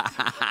stage.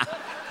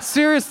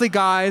 Seriously,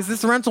 guys,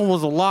 this rental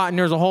was a lot and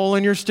there's a hole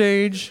in your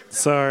stage.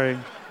 Sorry.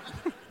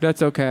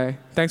 That's okay.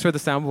 Thanks for the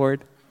soundboard.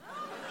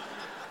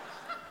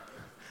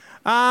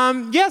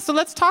 Yeah, so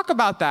let's talk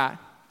about that.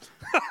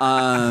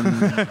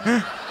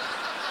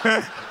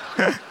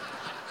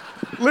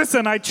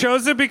 Listen, I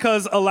chose it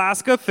because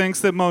Alaska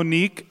thinks that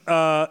Monique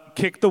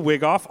kicked the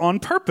wig off on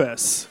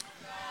purpose.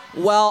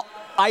 Well,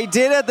 I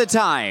did at the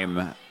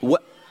time.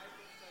 What?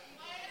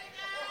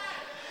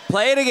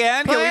 Play it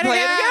again. Can we play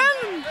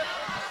it again?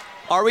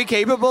 Are we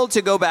capable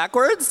to go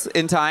backwards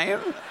in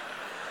time?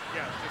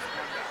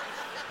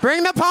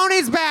 Bring the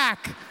ponies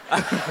back.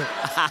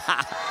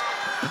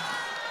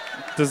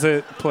 Does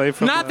it play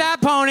from Not that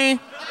pony.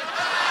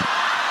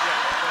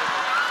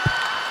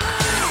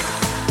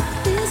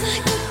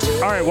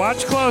 All right,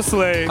 watch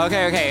closely.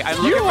 Okay.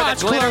 I'm looking for the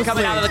glitter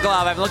coming out of the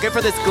glove. I'm looking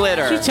for this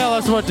glitter. You tell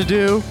us what to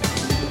do.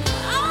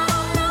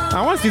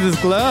 I want to see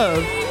this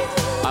glove.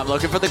 I'm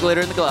looking for the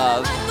glitter in the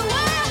glove.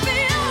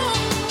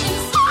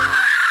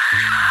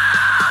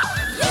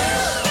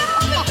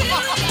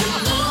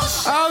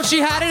 Oh, she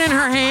had it in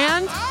her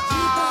hand?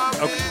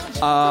 Okay.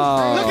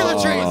 Oh. Look at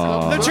Latrice.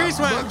 Latrice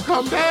went,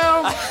 come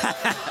down.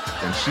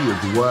 And she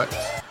is what?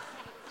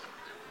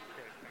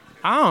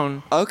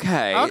 On.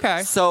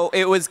 Okay. So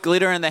it was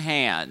glitter in the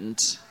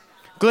hand.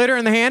 Glitter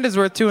in the hand is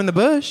worth two in the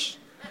bush.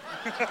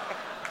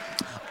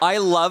 I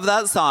love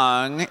that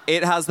song.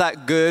 It has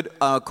that good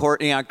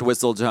Courtney Act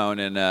whistle tone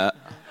in it.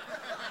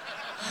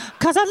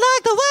 Cause I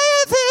like the way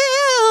it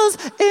feels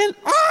in...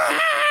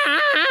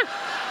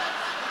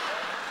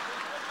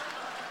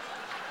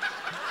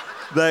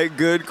 That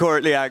good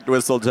Courtney Act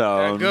whistle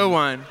tone. A good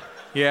one.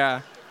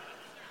 Yeah.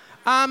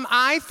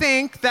 I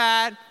think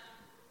that...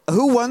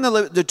 Who won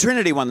the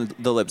Trinity won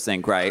the lip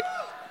sync, right?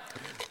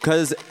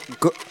 Because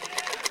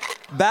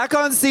back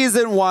on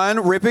season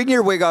 1, ripping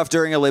your wig off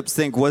during a lip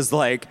sync was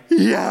like,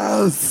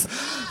 yes,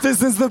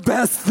 this is the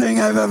best thing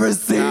I've ever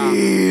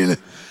seen. Yeah.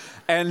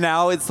 And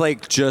now it's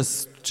like,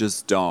 just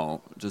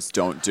don't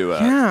do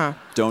it. Yeah.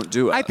 Don't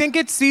do it. I think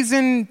it's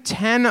season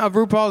 10 of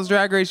RuPaul's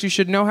Drag Race. You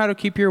should know how to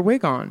keep your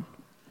wig on.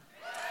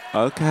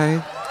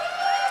 Okay.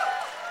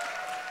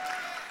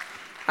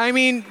 I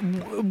mean,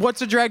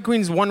 what's a drag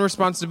queen's one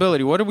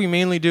responsibility? What do we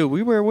mainly do?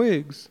 We wear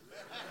wigs.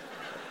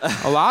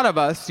 A lot of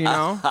us, you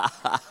know.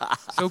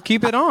 So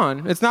keep it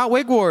on. It's not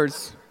wig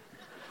wars.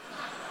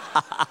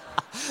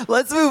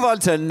 Let's move on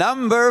to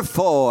number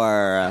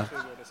 4.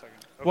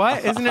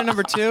 What? Isn't it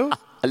number 2?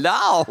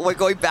 No, we're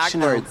going backwards.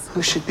 Chanel,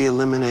 who should be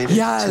eliminated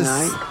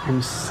tonight?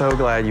 I'm so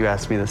glad you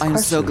asked me this question.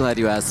 I'm so glad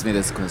you asked me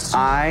this question.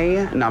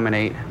 I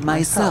nominate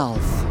myself.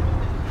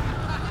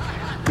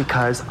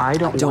 Because I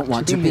don't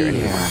want to be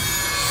here.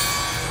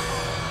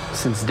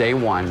 Since day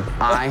 1,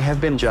 I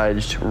have been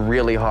judged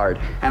really hard.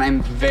 And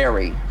I'm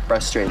very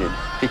frustrated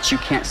that you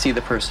can't see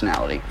the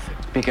personality.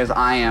 Because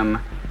I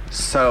am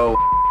so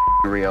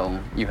real,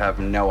 you have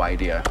no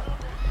idea.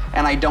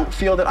 And I don't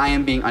feel that I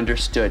am being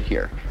understood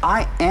here.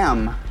 I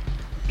am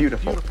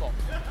beautiful.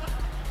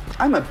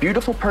 I'm a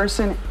beautiful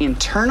person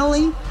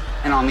internally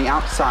and on the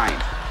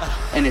outside.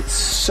 And it's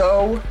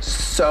so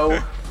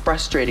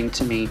frustrating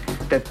to me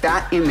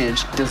that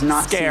image does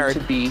not seem to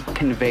be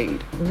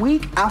conveyed.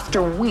 Week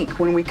after week,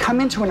 when we come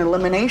into an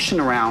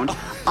elimination round,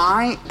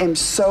 I am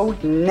so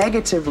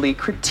negatively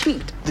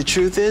critiqued. The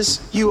truth is,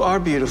 you are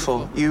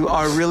beautiful. You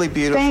are really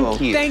beautiful.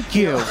 Thank you. Thank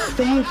you.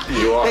 Thank you.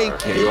 You are.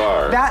 Thank you. You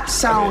are. That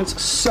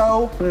sounds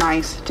so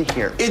nice to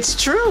hear.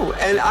 It's true,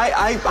 and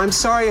I'm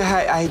sorry.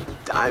 I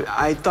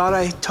thought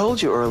I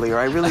told you earlier.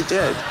 I really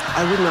did.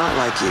 I would not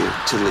like you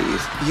to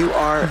leave. You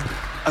are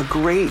a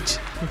great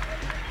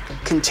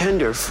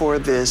contender for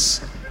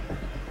this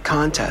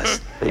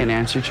contest. In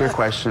answer to your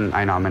question,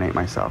 I nominate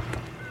myself.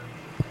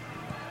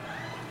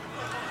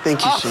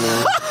 Thank you,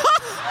 Chanel.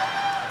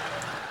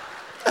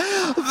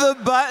 The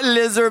button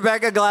is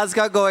Rebecca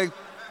Glasscock going,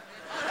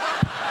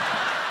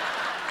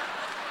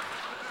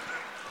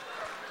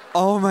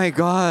 oh my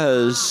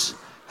gosh.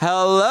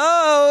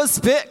 Hello,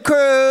 Spit Crew.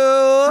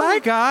 Hi,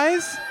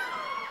 guys.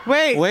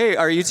 Wait,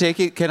 are you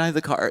taking, can I have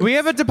the card? we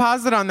have a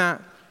deposit on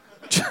that.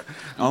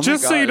 Oh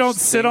Just my so you gosh, don't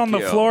sit on the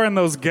thank you. floor in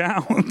those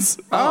gowns.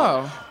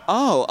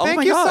 Oh Thank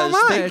my you so gosh,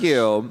 much. thank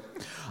you.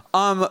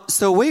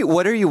 So wait,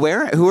 what are you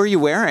wearing? Who are you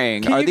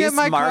wearing? Can are you get these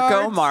my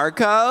cards?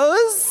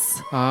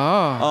 Marcos?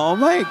 Oh. Oh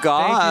my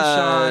gosh.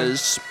 Thank you,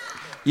 Sean.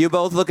 You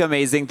both look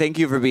amazing. Thank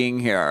you for being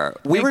here.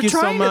 Thank you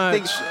so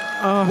much.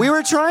 We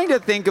were trying to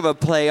think of a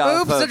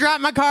playoff. Oops, I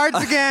dropped my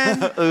cards again.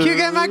 Can you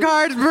get my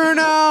cards,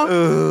 Bruno?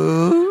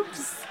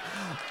 Oops.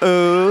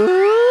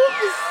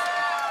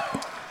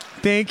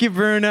 Thank you,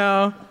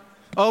 Bruno.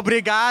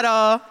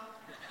 Obrigado.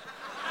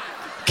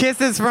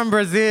 Kisses from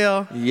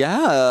Brazil.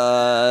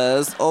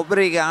 Yes.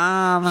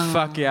 Obrigado.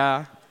 Fuck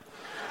yeah.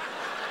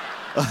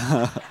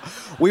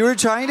 We were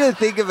trying to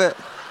think of it.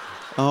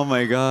 Oh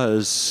my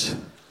gosh.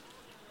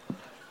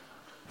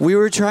 We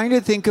were trying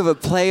to think of a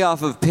play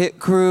off of Pit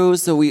Crew,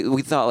 so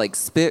we thought like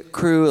Spit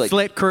Crew, like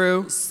Slit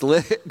Crew.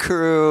 Slit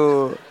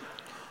Crew.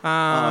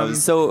 DM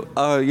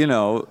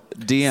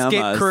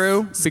Skit us.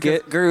 Crew.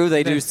 Skit Crew,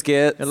 they do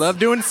skits. I love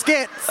doing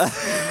skits.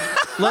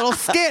 Little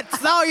skits.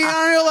 Oh, you want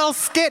to do a little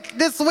skit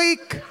this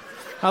week?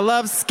 I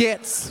love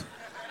skits.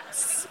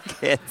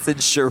 Skits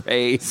and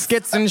charades.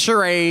 Skits and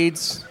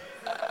charades.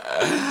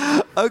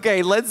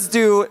 Okay, let's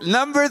do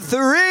number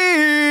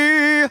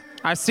 3.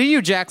 I see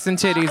you, Jackson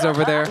Titties,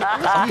 over there.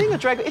 Being a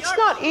drag queen, it's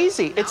not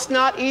easy. It's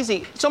not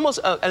easy. It's almost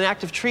an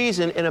act of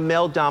treason in a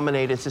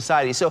male-dominated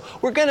society. So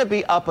we're going to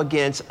be up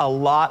against a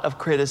lot of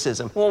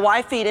criticism. Well,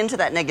 why feed into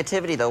that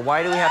negativity, though?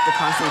 Why do we have to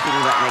constantly feed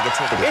into that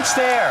negativity? It's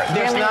there.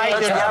 There's night.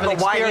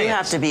 But why do you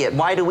have to be it?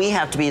 Why do we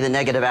have to be the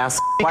negative ass?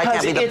 Why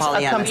Because can't be the it's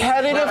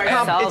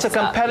polyamorous? it's a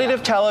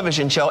competitive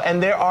television show,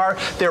 and they're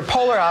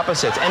polar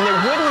opposites, and they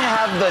wouldn't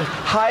have the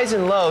highs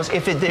and lows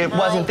if it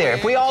wasn't there.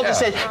 If we all just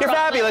said, "You're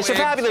fabulous, you're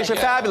fabulous, you're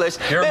fabulous,"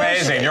 You're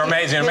amazing. You're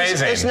amazing.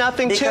 Amazing. There's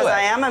nothing to it. Because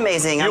I am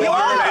amazing. You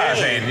are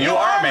amazing. You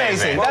are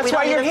amazing. Well, That's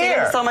why you're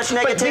here. So much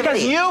negativity. But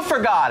because you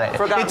forgot it.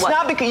 It's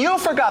not because you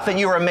forgot that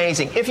you were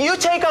amazing. If you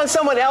take on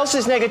someone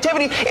else's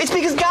negativity, it's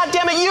because,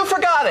 goddammit, you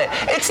forgot it.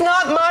 It's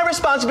not my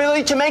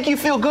responsibility to make you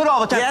feel good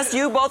all the time. Yes,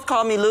 you both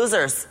call me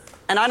losers.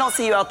 And I don't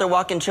see you out there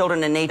walking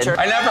children in nature.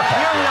 I never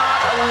called You're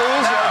not a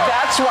loser. No.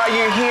 That's why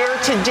you're here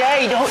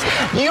today.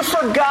 You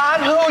forgot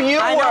who you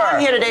were. I know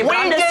I'm here today, but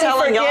I'm just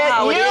telling y'all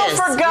how it is. You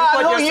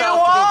forgot who you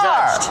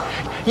are.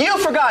 You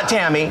forgot,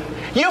 Tammy.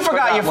 You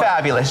forgot you're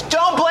fabulous.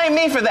 Don't blame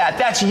me for that.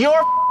 That's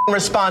your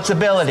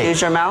responsibility.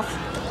 Use your mouth.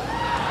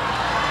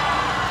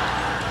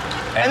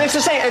 And it's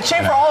the same. It's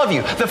shame for all of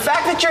you. The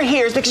fact that you're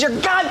here is because you're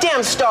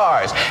goddamn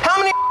stars. How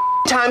many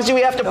times do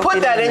we have to put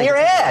that in your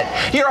head?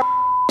 You're a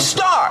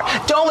star.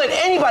 Don't let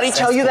anybody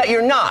tell you that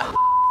you're not.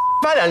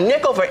 If I had a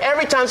nickel for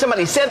every time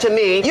somebody said to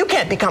me, "You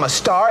can't become a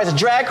star as a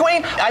drag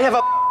queen," I have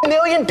a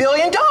 $1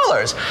 billion.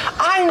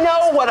 I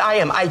know what I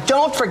am. I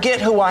don't forget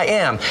who I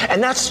am.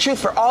 And that's the truth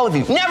for all of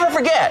you. Never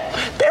forget.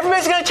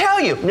 Everybody's going to tell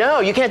you, "No,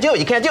 you can't do it.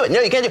 You can't do it.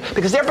 No, you can't do it."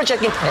 Because they're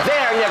projecting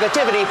their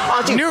negativity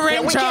onto you. New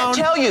ringtone. We can't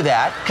tell you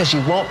that because you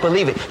won't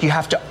believe it. You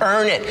have to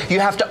earn it. You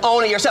have to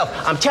own it yourself.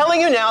 I'm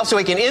telling you now so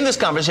we can end this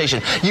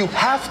conversation. You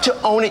have to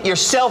own it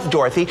yourself,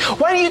 Dorothy.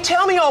 Why do you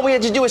tell me all we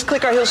had to do is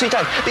click our heels 3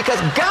 times? Because,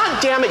 God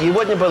damn it, you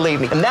wouldn't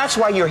believe me. And that's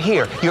why you're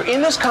here. You're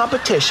in this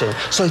competition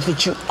so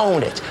that you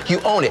own it. You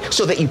own it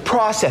so that you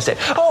process it.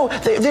 Oh,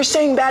 they're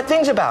saying bad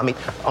things about me.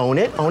 Own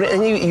it,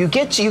 and you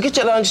get to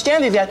the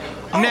understanding that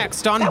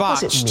next on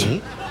Botched. Wasn't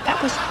me. That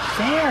was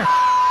fair.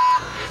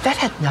 That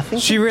had nothing to do with me.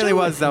 She really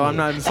was, though. I'm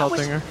not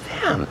insulting her.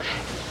 Them.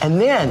 And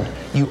then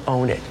you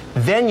own it.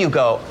 Then you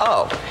go,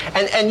 oh.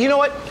 And you know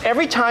what?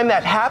 Every time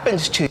that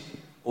happens to you.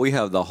 We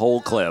have the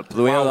whole clip.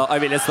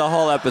 It's the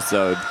whole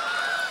episode.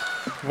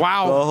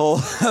 Wow. The whole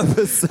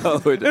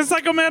episode. It's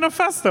like a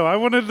manifesto. I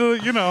wanted to,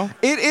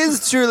 It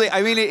is truly,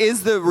 it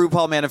is the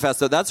RuPaul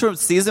manifesto. That's from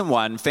season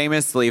 1,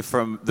 famously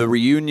from the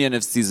reunion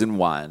of season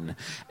 1.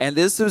 And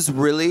this was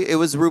it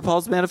was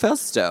RuPaul's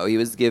manifesto. He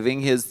was giving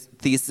his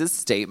thesis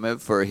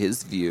statement for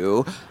his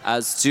view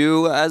as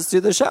to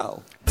the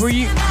show. Were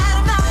you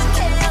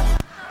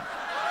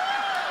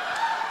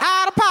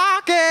out of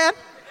pocket?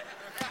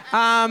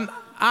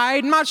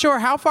 I'm not sure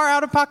how far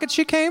out of pocket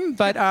she came,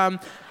 but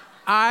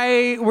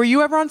were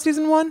you ever on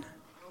season 1?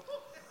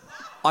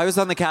 I was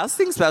on the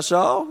casting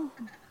special.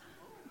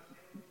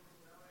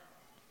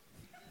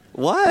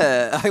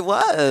 What? I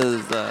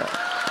was.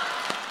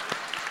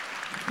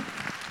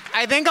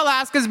 I think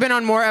Alaska's been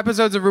on more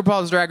episodes of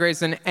RuPaul's Drag Race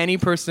than any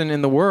person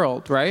in the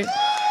world, right?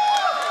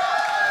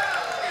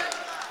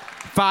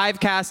 5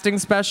 casting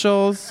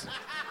specials.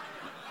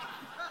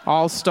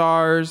 All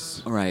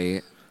Stars.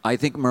 Right. I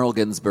think Merle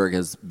Ginsburg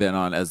has been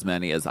on as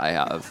many as I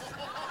have.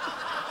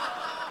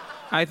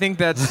 I think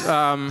that's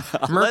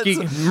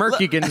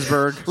Murky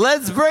Ginsburg.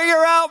 Let's bring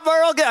her out,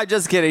 Merle. I'm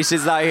just kidding.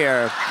 She's not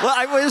here. Well,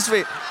 I wish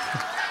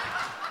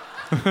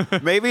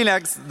maybe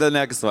the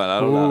next one. I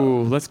don't know.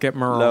 Ooh, let's get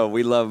Merle. No,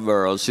 we love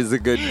Merle. She's a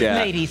good gal.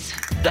 Ladies,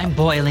 I'm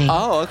boiling.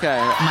 Oh, okay.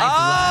 My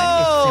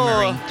blood is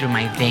simmering through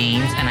my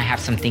veins, and I have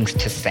some things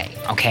to say,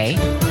 okay?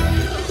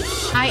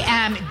 I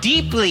am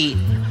deeply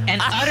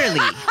and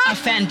utterly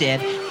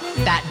offended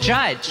that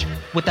judge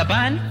with the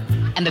bun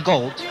and the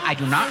gold. I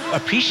do not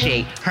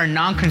appreciate her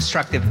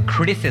non-constructive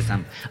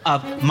criticism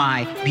of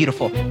my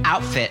beautiful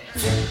outfit.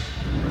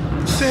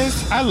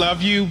 Sis, I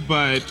love you,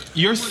 but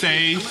you're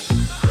safe.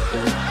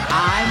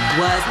 I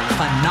was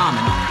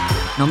phenomenal.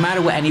 No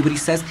matter what anybody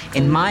says,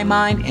 in my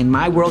mind, in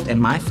my world, in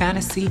my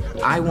fantasy,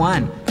 I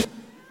won.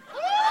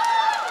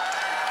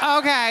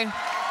 Okay.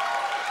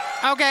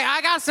 Okay,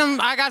 I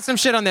got some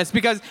shit on this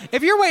because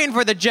if you're waiting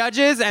for the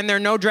judges and their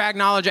no drag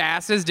knowledge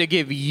asses to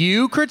give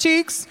you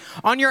critiques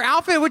on your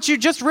outfit, which you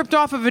just ripped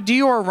off of a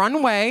Dior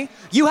runway.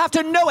 You have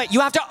to know it.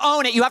 You have to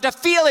own it. You have to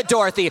feel it,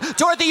 Dorothy.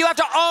 Dorothy, you have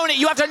to own it.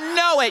 You have to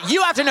know it.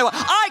 You have to know it.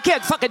 I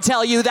can't fucking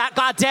tell you that,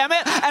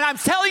 goddammit. And I'm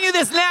telling you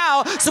this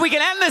now so we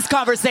can end this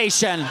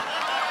conversation.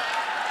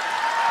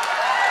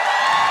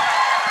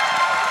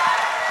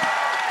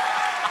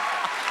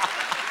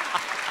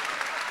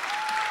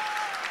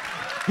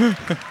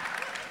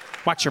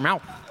 Watch your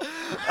mouth.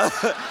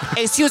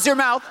 Excuse your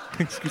mouth.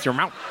 Excuse your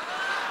mouth.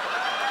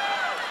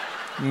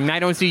 I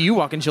don't see you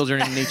walking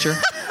children in nature.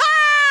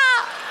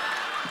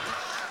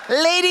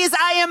 Ladies,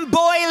 I am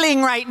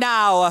boiling right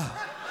now.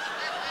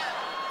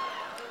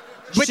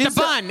 With the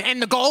bun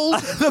and the gold.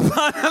 The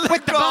bun and the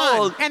With the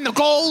gold. bun and the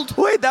gold.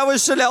 Wait, that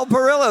was Chanel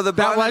Perillo. The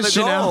bun and the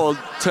Chanel. gold.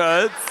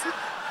 Toots.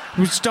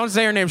 Just don't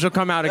say her name. She'll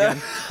come out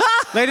again.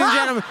 Ladies and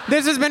gentlemen,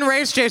 this has been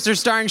Race Chaser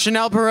starring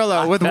Chanel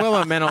Perillo with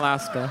Willem in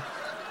Alaska.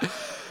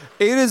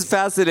 It is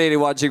fascinating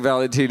watching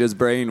Valentina's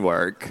brain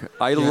work.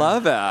 I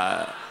love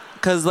it.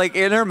 Because, like,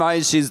 in her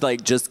mind, she's,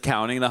 like, just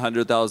counting the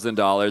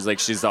 $100,000. Like,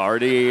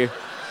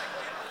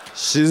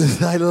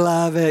 I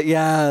love it,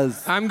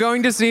 yes. I'm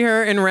going to see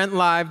her in Rent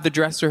Live, the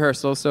dress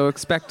rehearsal, so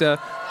expect a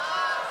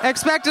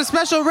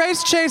special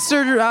Race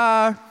Chaser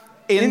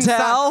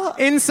Intel?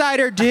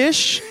 Insider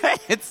dish.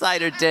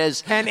 Insider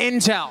dish. And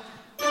intel.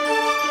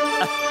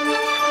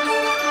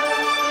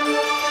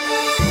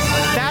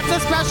 That's a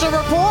special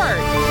report.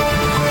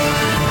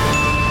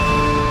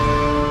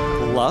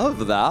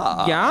 Love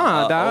that.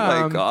 Yeah,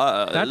 that, oh my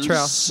god. that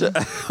trail.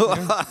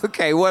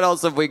 Okay, what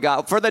else have we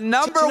got? For the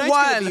number Tonight's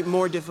one. gonna be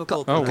more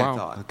difficult Oh, than I wow.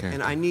 thought, Okay.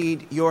 and I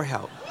need your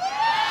help.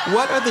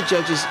 What are the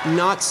judges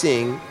not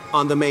seeing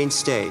on the main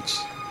stage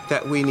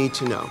that we need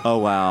to know? Oh,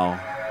 wow.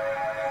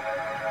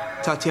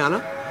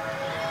 Tatiana?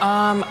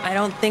 I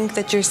don't think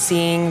that you're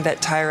seeing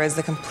that Tyra is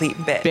a complete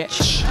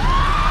bitch.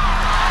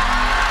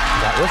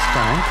 That was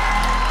fun.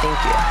 Thank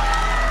you.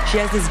 She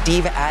has this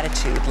diva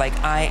attitude, like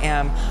I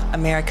am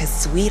America's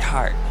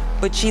sweetheart,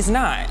 but she's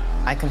not.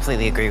 I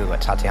completely agree with what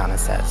Tatiana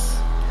says.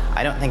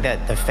 I don't think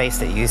that the face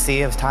that you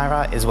see of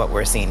Tyra is what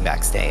we're seeing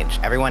backstage.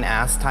 Everyone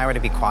asked Tyra to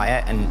be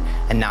quiet and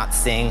not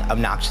sing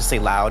obnoxiously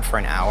loud for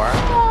an hour.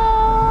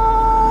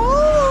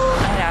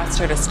 I asked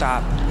her to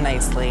stop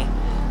nicely,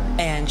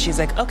 and she's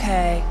like,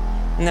 okay.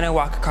 And then I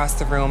walk across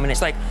the room, and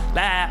it's like,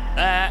 la,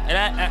 la,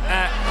 la, la,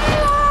 la.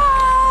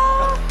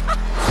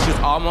 She's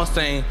almost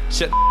saying,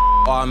 shut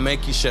or I'll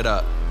make you shut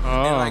up.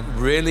 And like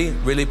really,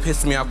 really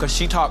pissed me off because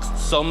she talks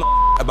so much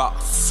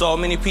about so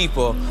many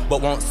people, but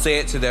won't say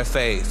it to their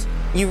face.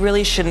 You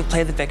really shouldn't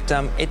play the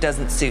victim. It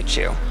doesn't suit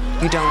you.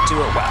 You don't do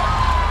it well.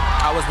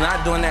 I was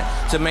not doing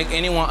that to make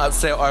anyone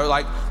upset or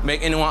like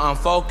make anyone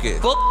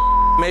unfocused.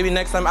 Maybe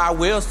next time I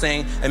will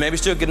sing, and maybe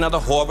she'll get another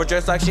horrible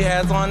dress like she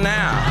has on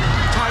now.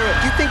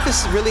 Tyra, do you think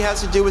this really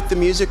has to do with the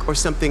music or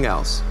something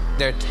else?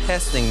 They're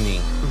testing me.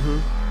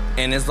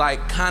 And it's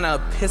like kind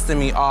of pissing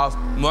me off.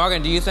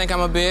 Morgan, do you think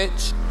I'm a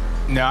bitch?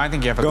 No, I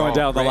think you have a Going goal.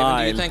 down the Raven,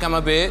 line. Do you think I'm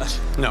a bitch?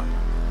 No.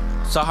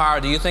 Sahara,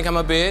 do you think I'm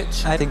a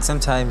bitch? I think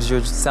sometimes you're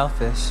just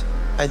selfish.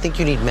 I think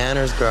you need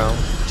manners, girl.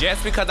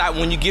 Just because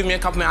when you give me a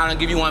compliment, I don't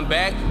give you one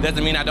back,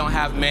 doesn't mean I don't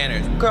have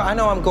manners. Girl, I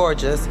know I'm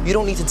gorgeous. You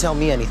don't need to tell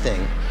me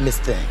anything, Miss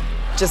Thing.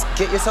 Just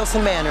get yourself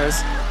some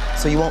manners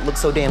so you won't look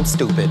so damn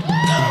stupid.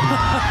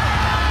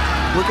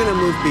 We're gonna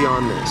move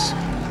beyond this.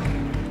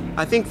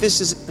 I think this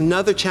is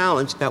another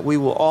challenge that we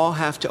will all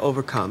have to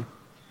overcome.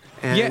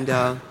 And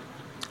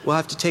we'll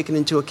have to take it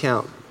into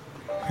account.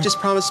 Just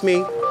promise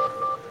me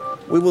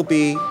we will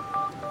be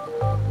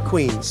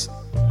queens.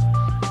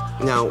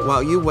 Now,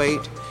 while you wait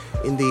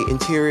in the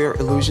Interior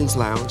Illusions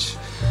Lounge,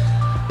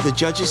 the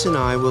judges and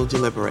I will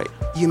deliberate.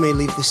 You may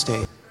leave the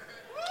stage.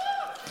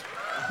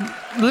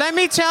 Let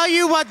me tell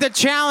you what the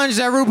challenge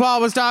that RuPaul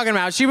was talking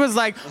about. She was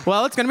like,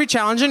 well, it's going to be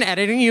challenging.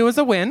 Editing you is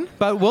a win,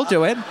 but we'll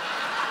do it.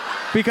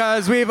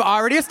 Because we've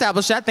already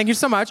established that. Thank you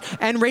so much.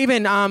 And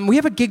Raven, we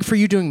have a gig for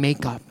you doing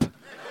makeup.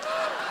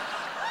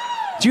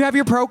 Do you have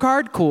your pro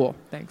card? Cool.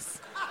 Thanks.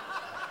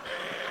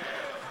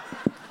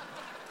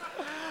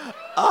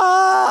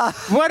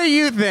 What do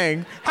you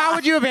think? How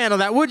would you have handled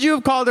that? Would you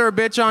have called her a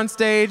bitch on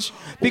stage?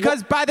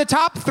 Because by the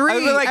top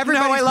three, everybody's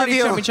no, I love pretty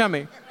you.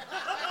 chummy-chummy.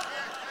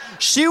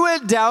 She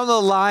went down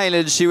the line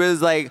and she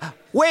was like,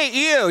 wait,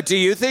 you, do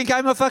you think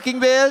I'm a fucking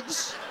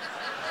bitch?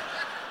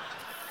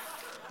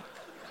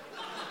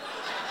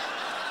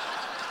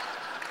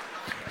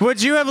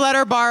 Would you have let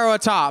her borrow a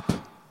top?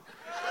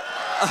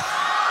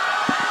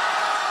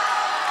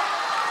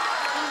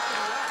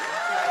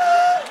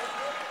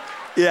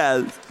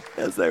 Yes,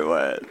 I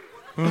would.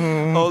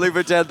 Only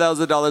for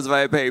 $10,000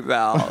 via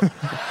PayPal.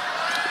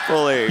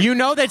 Fully. You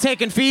know they're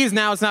taking fees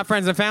now. It's not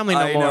friends and family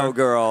no more. I know,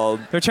 girl.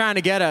 They're trying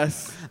to get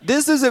us.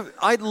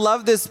 I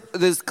love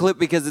this clip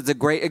because it's a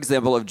great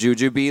example of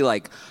Jujubee.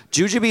 Like,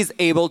 Jujubee's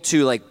able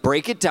to, like,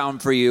 break it down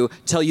for you,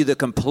 tell you the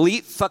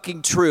complete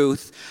fucking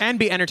truth. And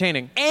be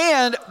entertaining.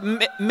 And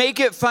make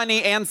it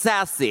funny and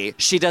sassy.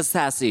 She does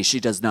sassy. She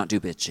does not do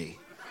bitchy.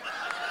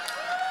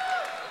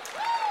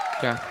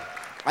 Yeah.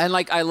 And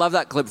like, I love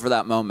that clip for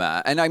that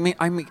moment. And I mean,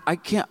 I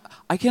can't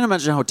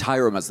imagine how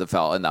Tyra must have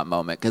felt in that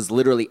moment, because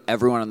literally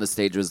everyone on the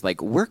stage was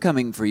like, "We're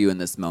coming for you in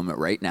this moment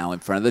right now in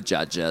front of the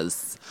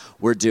judges.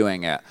 We're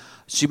doing it."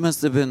 She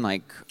must have been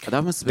like,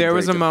 that must have been. There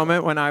was a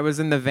moment when I was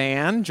in the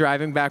van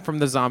driving back from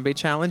the Zombie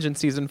Challenge in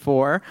season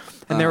 4,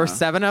 and there were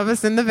 7 of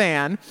us in the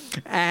van,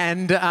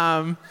 and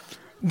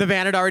the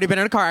van had already been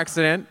in a car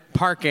accident,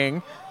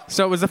 parking,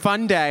 so it was a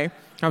fun day.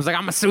 I was like,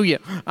 I'm gonna sue you.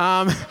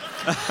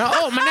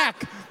 Oh, my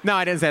neck. No,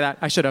 I didn't say that.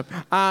 I should have.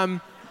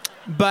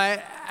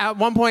 But at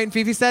one point,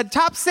 Fifi said,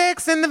 top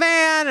 6 in the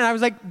van, and I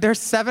was like, there's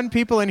 7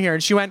 people in here,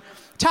 and she went,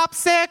 top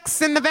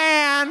 6 in the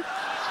van.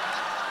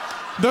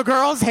 The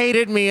girls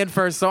hated me at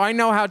first, so I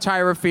know how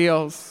Tyra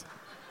feels.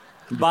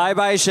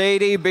 Bye-bye,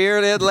 shady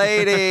bearded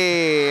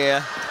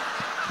lady.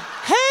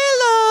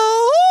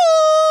 Hello.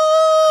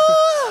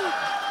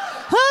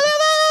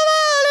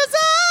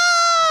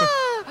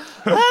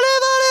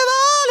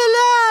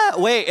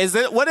 Wait,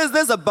 what is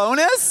this, a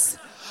bonus?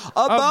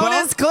 A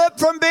bonus clip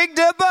from Big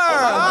Dipper.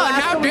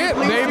 Now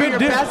David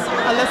Dip.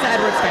 Alyssa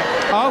Edwards fan.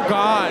 Oh,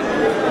 God.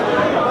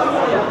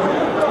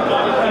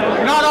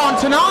 Not on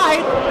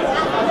tonight.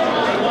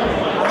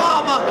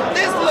 Mama,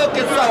 this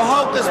looking so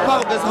hocus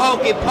pocus,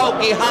 hokey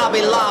pokey,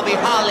 hobby lobby,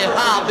 holly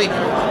hobby.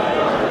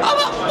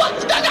 Mama,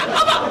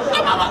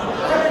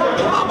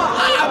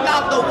 I'm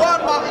not the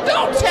one, Mama.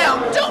 Don't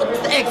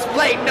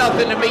explain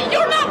nothing to me.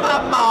 You're not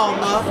my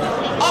mama.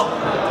 Oh,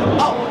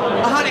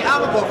 honey,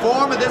 I'm a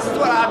performer. This is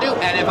what I do.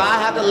 And if I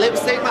have to lip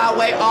sync my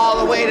way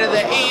all the way to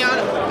the end,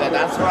 then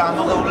that's what I'm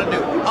going to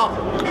do.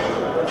 Oh.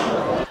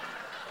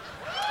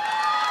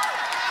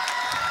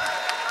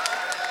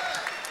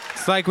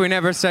 It's like we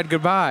never said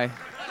goodbye.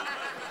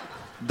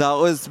 That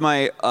was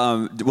my,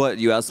 what,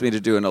 you asked me to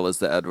do an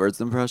Alyssa Edwards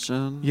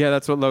impression? Yeah,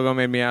 that's what Logo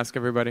made me ask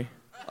everybody.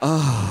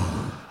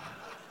 Oh.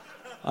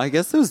 I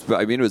guess it was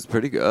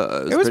pretty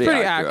good. It was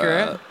pretty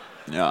accurate.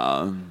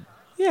 Yeah.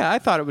 Yeah, I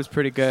thought it was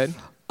pretty good.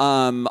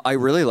 I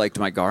really liked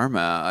my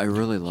garment. I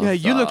really loved Yeah,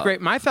 you that. looked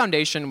great. My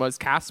foundation was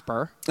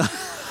Casper.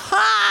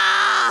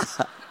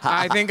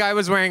 I think I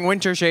was wearing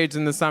winter shades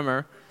in the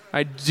summer.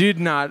 I did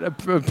not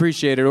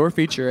appreciate it or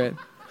feature it.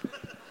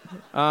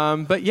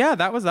 But yeah,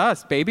 that was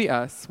us, baby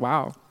us.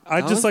 Wow.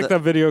 I just like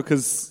that video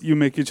because you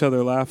make each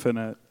other laugh in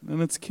it,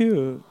 and it's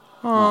cute.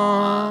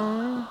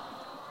 Aww.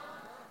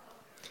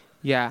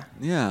 Yeah.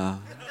 Yeah.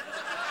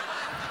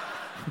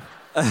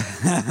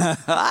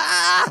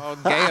 All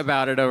gay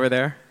about it over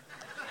there.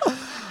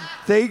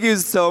 Thank you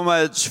so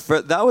much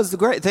that was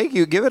great. Thank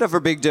you. Give it up for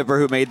Big Dipper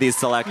who made these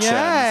selections.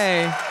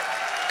 Yay.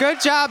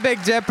 Good job,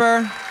 Big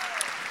Dipper.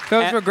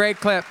 Those were great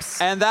clips.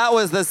 And that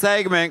was the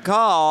segment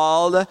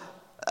called the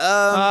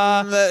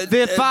 5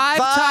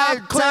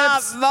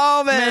 top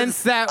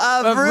moments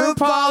of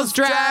RuPaul's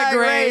Drag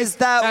Race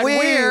that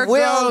we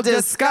will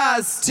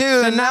discuss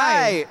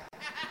tonight.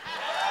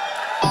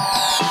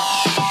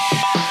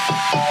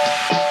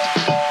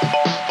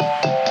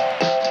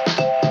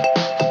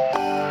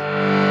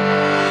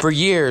 For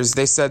years,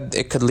 they said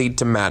it could lead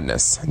to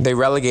madness. They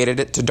relegated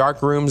it to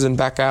dark rooms and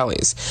back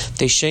alleys.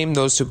 They shamed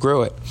those who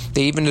grew it.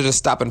 They even did a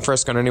stop and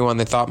frisk on anyone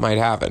they thought might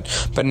have it.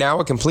 But now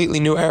a completely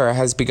new era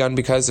has begun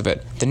because of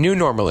it. The new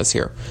normal is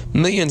here.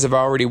 Millions have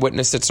already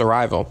witnessed its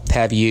arrival.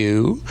 Have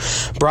you?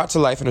 Brought to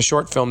life in a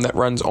short film that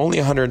runs only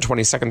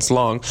 120 seconds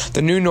long,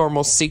 the new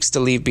normal seeks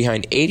to leave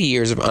behind 80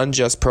 years of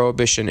unjust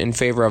prohibition in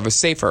favor of a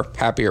safer,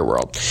 happier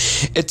world.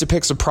 It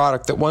depicts a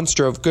product that once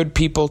drove good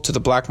people to the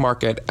black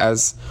market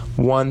as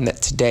one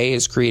that today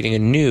is creating a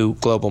new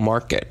global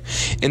market.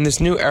 In this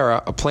new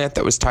era, a plant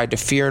that was tied to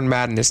fear and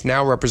madness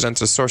now represents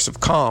a source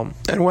of calm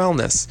and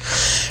wellness.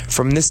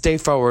 From this day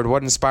forward,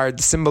 what inspired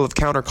the symbol of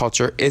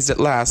counterculture is at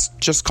last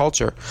just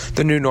culture.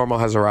 The new normal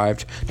has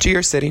arrived. To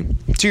your city,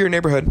 to your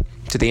neighborhood,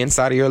 to the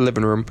inside of your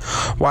living room.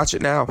 Watch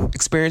it now.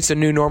 Experience the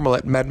new normal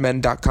at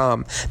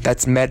medmen.com.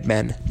 That's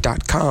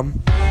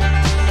medmen.com.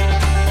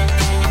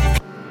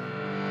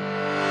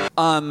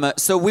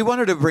 So we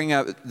wanted to bring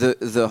up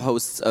the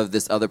hosts of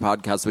this other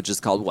podcast, which is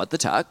called What the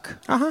Tuck.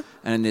 Uh-huh.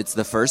 And it's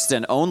the first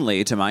and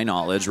only, to my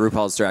knowledge,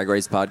 RuPaul's Drag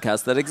Race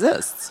podcast that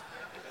exists.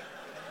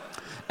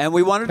 And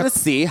we wanted to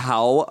see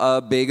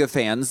how big of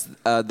fans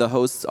the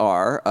hosts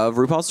are of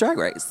RuPaul's Drag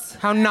Race.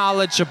 How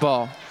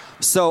knowledgeable.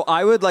 So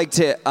I would like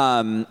to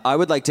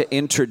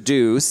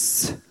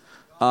introduce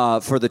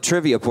for the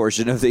trivia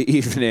portion of the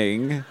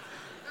evening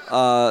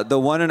the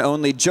one and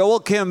only Joel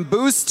Kim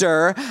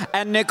Booster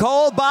and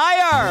Nicole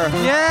Byer.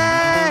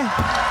 Yay!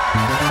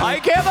 I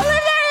can't believe they're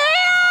here!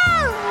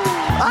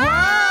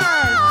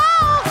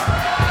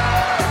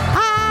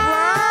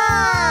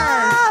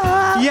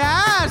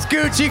 Yes,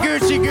 Gucci,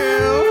 Gucci,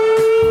 goo.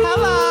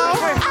 Hello.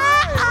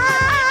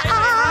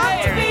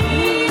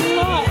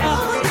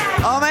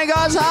 Oh my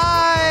gosh,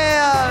 hi!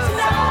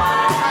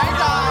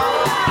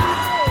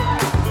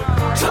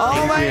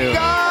 Oh my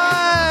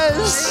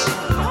gosh!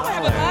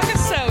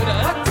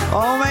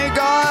 Oh my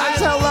gosh,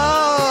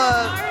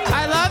 hello!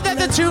 I love that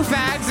the 2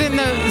 fags in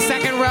the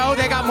second row,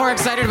 they got more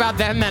excited about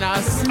them than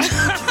us.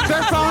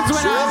 Their phones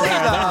went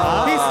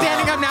off. He's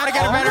standing up now to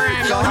get a better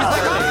angle. He's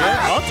like, oh my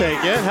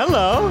take it.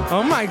 Hello.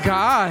 Oh my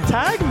God.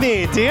 Tag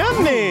me.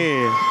 DM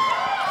me.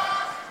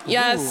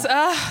 Yes.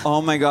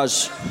 Oh my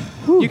gosh.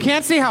 You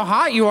can't see how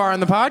hot you are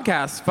on the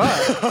podcast.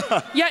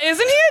 Fuck. Yeah,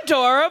 isn't he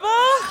adorable?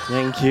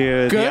 Thank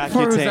you. Good the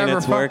for who's Accutane, ever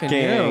it's fucking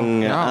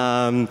working. you.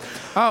 No.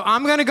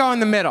 I'm gonna go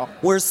in the middle.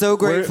 We're so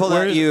grateful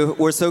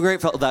We're so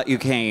grateful that you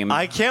came.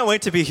 I can't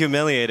wait to be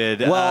humiliated.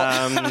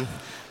 Well,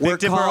 Big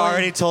Dipper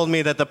already told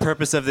me that the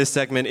purpose of this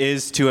segment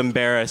is to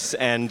embarrass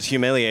and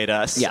humiliate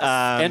us. Yes,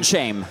 and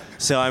shame.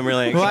 So I'm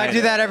really excited. Well, I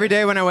do that every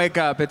day when I wake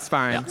up. It's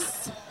fine.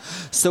 Yes.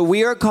 So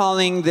we are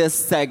calling this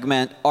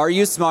segment, Are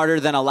You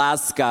Smarter Than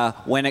Alaska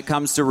when it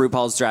comes to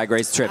RuPaul's Drag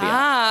Race Trivia?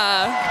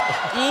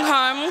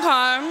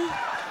 Okay.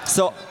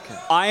 So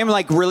I am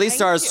like really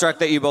starstruck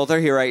that you both are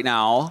here right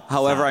now.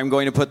 However, I'm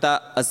going to put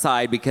that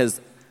aside because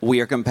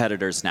we are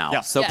competitors now.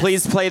 Yeah. So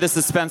please play the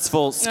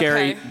suspenseful,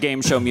 scary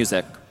game show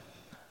music.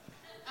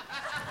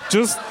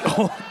 Just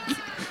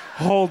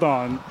hold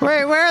on.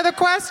 Wait, where are the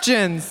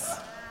questions?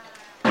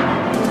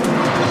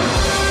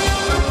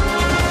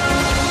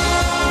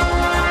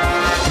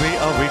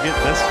 We get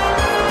this.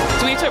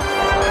 Do we have to...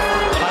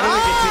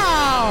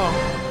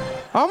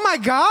 Oh my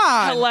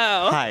God.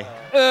 Hello. Hi.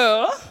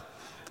 Ooh.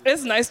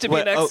 It's nice to be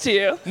next to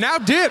you. Now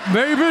dip,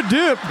 baby,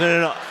 dip.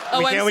 No.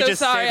 Oh, I'm so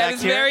sorry. I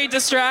was very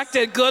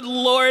distracted. Good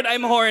Lord,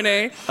 I'm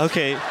horny.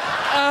 Okay. What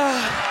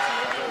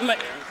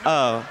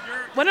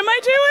am I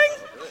doing?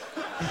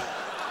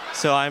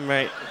 So I'm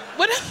right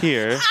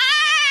here.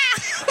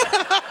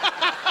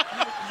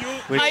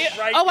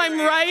 I'm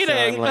writing. So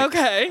I'm like-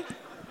 Okay.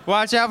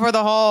 Watch out for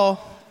the hole.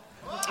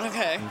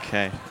 Okay.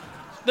 Okay.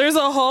 There's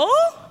a hole?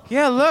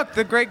 Yeah, look,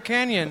 the Great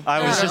Canyon.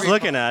 I was just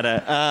looking at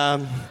it.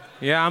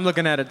 Yeah, I'm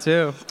looking at it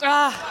too.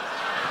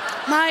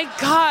 My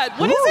God.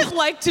 What is it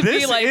like to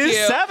be like you? This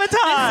is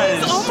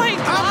sabotage. Oh my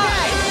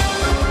God.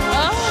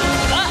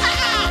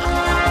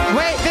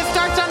 Wait, this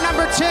starts on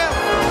number 2.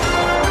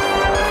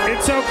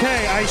 It's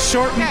okay. I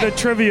shortened the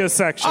trivia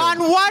section. On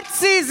what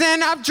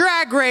season of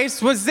Drag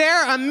Race was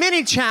there a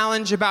mini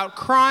challenge about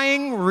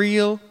crying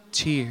real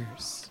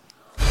tears?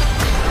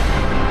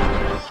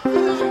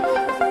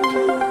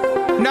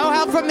 No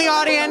help from the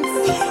audience.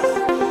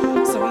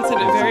 Someone said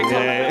it very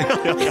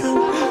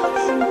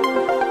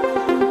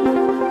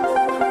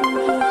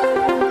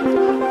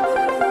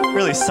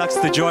Really sucks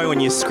the joy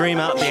when you scream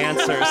out the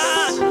answers.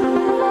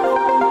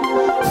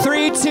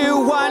 3,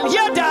 2, 1,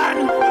 you're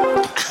done.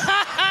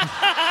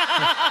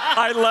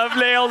 I love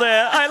nailed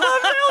it.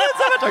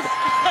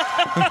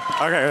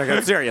 Okay,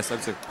 I'm serious.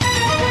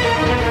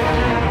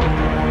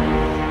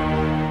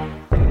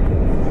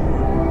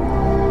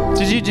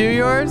 Did you do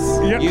yours?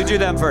 Yep. You do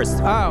them first.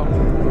 Oh.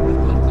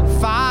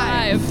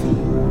 5.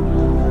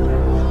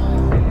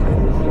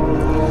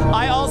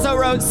 I also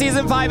wrote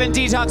season 5 and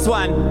Detox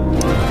 1.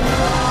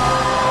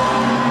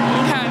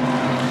 Okay.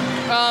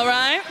 All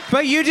right.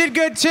 But you did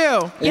good too.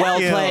 Yeah. Well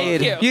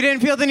played. Thank You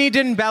didn't feel the need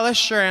to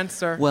embellish your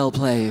answer. Well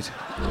played.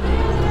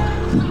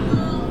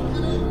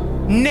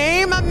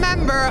 Name a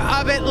member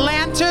of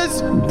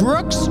Atlanta's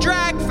Brooks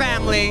drag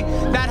family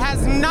that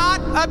has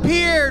not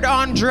appeared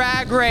on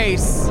Drag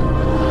Race.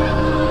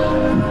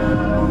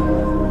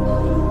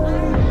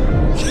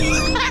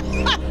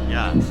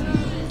 Yeah.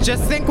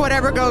 Just think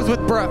whatever goes with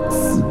Brooks.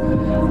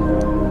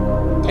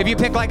 If you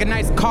pick like a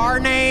nice car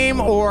name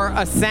or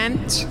a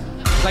scent,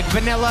 like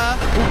vanilla.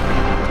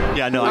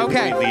 Yeah, no, I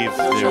Okay. would leave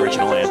the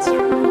original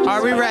answer.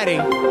 Are we ready?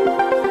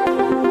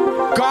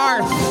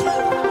 Garth.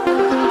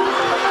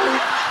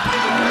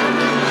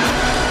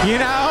 You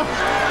know?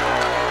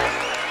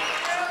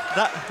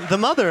 The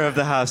mother of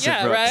the House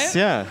Yeah, of Brooks. right?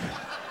 Yeah.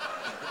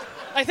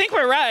 I think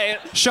we're right.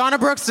 Shauna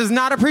Brooks does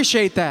not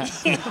appreciate that.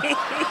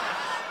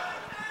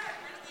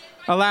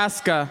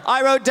 Alaska.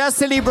 I wrote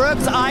Destiny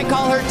Brooks. I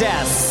call her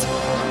Des.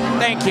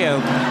 Thank you.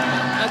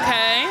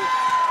 Okay.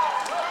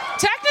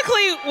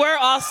 Technically, we're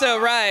also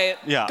right.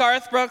 Yeah.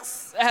 Garth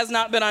Brooks has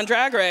not been on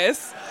Drag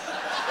Race.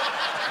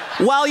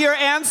 While your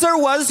answer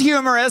was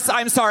humorous,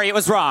 I'm sorry, it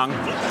was wrong.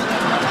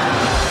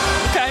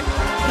 Okay.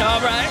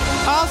 All right.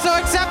 Also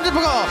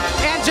acceptable.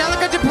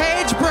 Angelica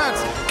DePage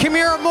Brooks.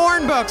 Kamira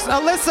Morn Brooks.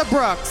 Alyssa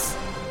Brooks.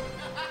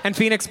 And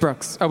Phoenix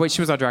Brooks. Oh, wait,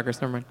 she was on Drag Race.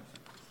 Never mind.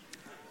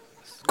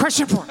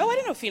 Question 4. Oh, I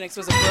didn't know Phoenix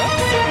was a Brooks.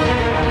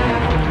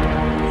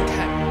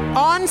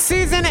 On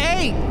season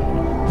 8,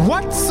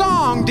 what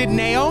song did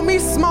Naomi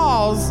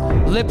Smalls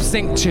lip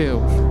sync to?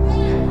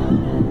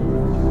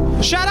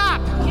 Shut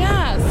up!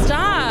 Yeah,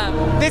 stop.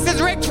 This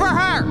is rigged for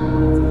her.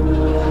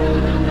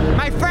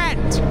 My friend.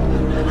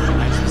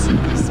 I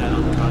specifically said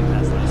on the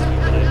podcast last week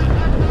that I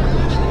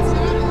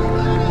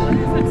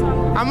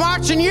didn't. I'm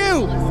watching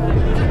you.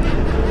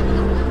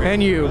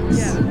 And you.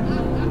 Yeah.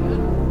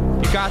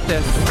 You got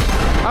this.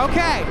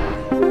 Okay.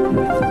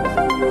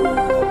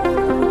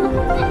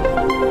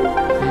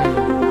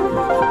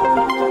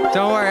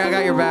 Don't worry, I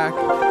got your back.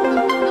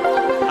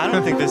 I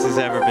don't think this has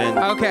ever been.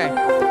 Okay.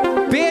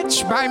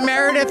 Bitch by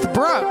Meredith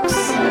Brooks.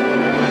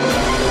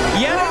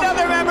 Yet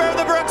another member of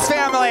the Brooks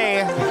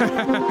family.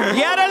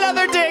 Yet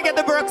another dig at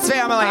the Brooks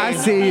family. I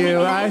see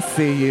you. I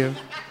see you.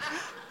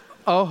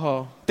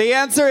 Oh. The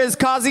answer is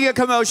Causing a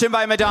Commotion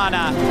by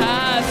Madonna.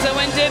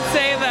 Someone did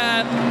say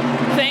that.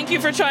 Thank you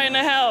for trying to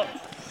help.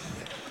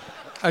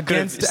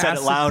 Against said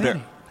it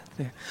louder.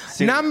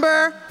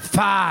 Number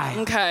 5.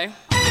 Okay.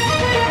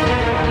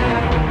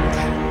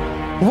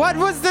 What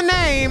was the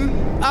name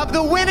of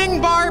the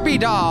winning Barbie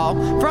doll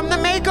from the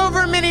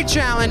Makeover Mini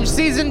Challenge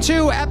Season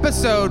 2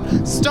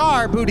 episode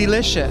Star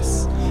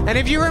Bootylicious? And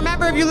if you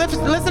remember, if you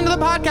listen to the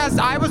podcast,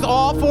 I was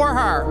all for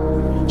her.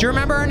 Do you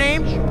remember her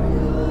name?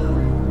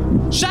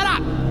 Shut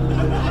up!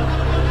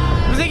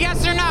 Was it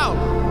yes or no?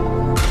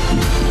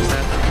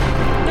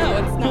 No,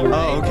 it's not right.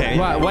 Oh, okay.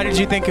 What did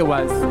you think it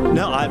was?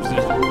 No, I'm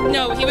just...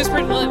 No, he was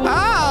pretty...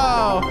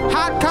 Oh!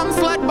 Hot Cum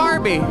Slut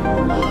Barbie.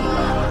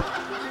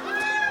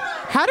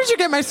 How did you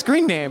get my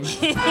screen name?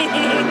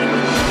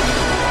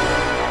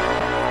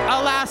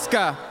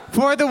 Alaska,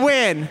 for the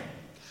win.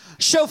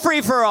 Show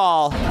Free for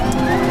All.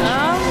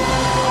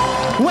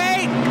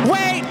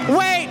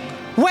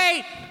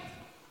 Wait.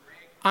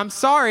 I'm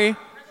sorry,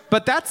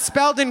 but that's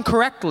spelled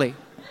incorrectly.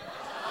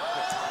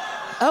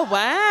 Oh,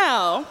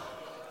 wow.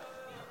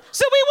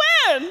 So we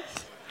win!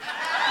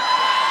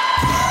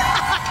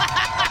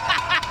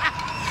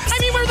 I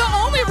mean, we're the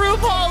only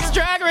RuPaul's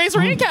Drag Race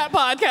recap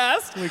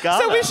podcast. We got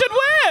so it. we should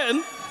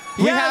win.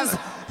 Yes,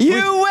 you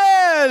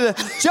win!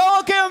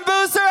 Joel Kim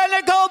Booster and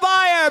Nicole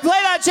Byer, play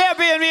that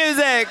champion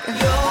music.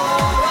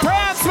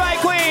 Prance, my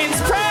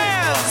queens,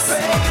 prance!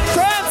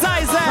 Prance,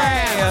 I say!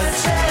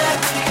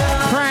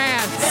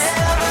 France.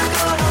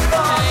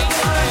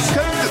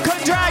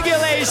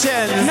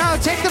 Congratulations! No,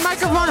 take the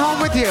microphone home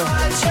with you.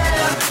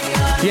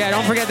 Yeah,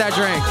 don't forget that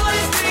drink.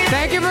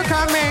 Thank you for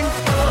coming.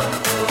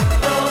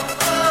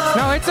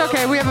 No, it's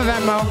okay. We have a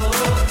Venmo.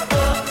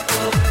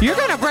 You're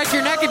gonna break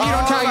your neck if you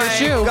don't tie your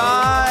shoe.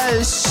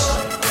 Gosh!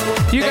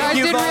 You guys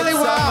did really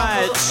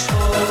well. So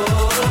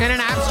much. In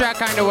an abstract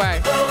kind of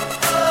way.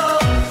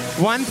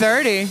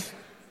 1:30.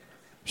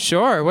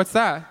 Sure. What's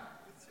that?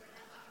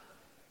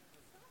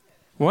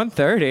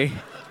 1:30.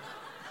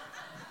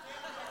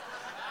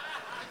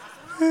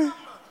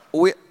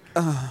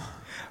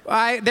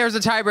 There's a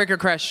tiebreaker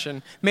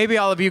question. Maybe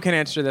all of you can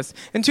answer this.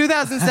 In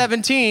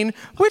 2017,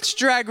 which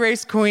Drag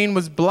Race queen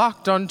was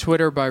blocked on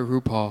Twitter by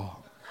RuPaul?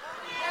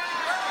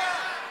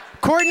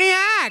 Courtney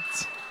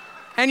Act!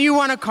 And you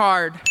won a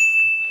card.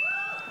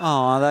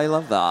 Oh, I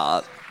love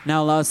that.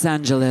 Now, Los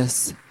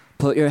Angeles,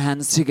 put your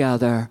hands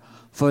together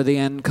for the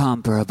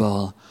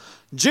incomparable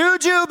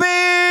Jujubee!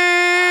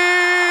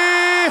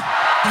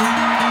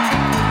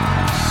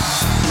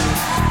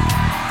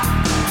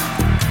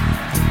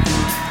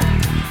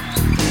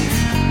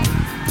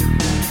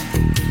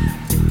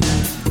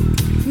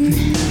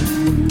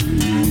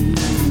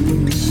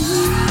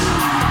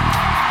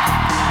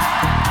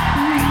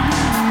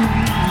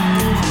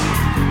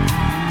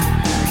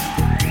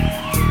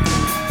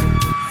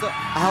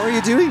 How are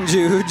you doing,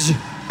 Juge?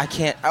 I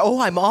can't.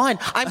 Oh, I'm on.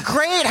 I'm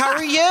great. How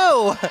are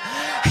you?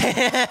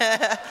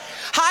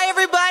 Hi,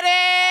 everybody.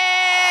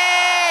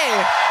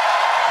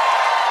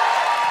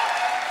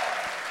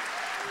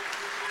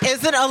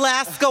 Isn't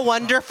Alaska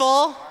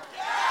wonderful?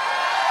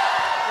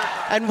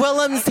 And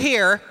Willem's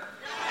here.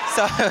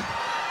 So.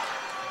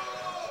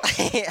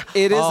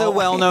 It is a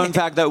well-known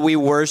fact that we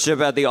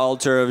worship at the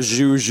altar of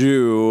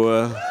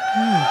Juju.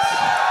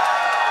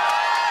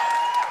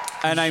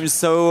 And I'm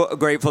so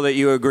grateful that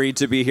you agreed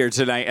to be here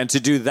tonight and to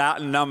do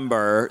that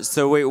number.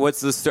 So wait, what's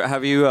the story?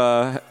 Have you,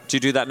 do you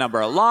do that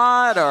number a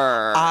lot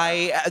or?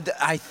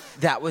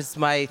 That was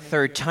my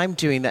third time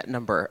doing that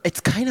number. It's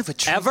kind of a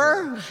trigger.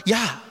 Ever?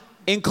 Yeah.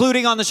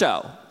 Including on the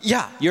show?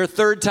 Yeah. Your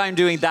third time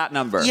doing that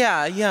number?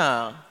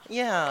 Yeah.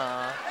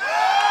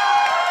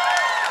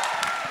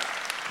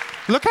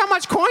 Look how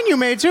much coin you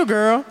made too,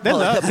 girl. They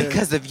love it.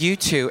 Because of you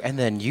two and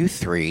then you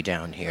three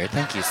down here.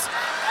 Thank you.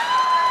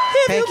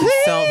 Thank you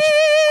so much.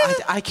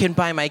 I can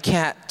buy my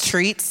cat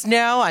treats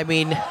now. I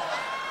mean,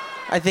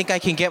 I think I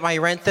can get my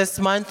rent this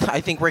month. I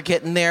think we're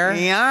getting there.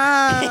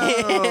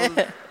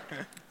 Yeah.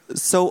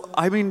 So,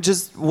 I mean,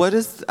 just what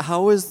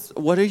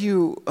are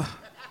you...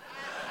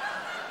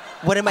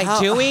 What am I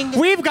doing?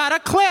 We've got a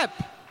clip.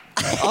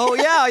 Oh,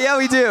 yeah,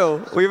 we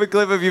do. We have a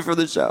clip of you for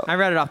the show. I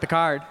read it off the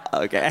card.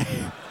 Okay.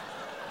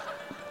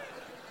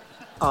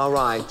 All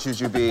right,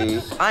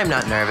 Jujubee. I'm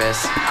not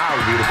nervous. I'll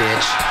read a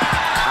bitch.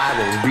 I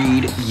will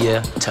read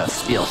you to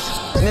filth.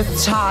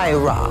 Miss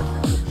Tyra,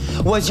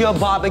 was your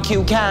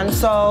barbecue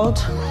canceled?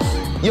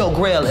 Your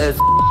grill is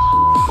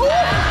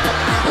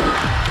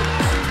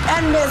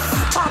And Miss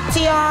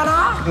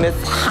Tatiana, Miss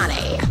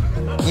Honey,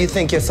 you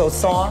think you're so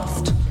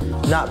soft?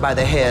 Not by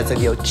the hairs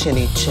of your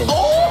chinny chin.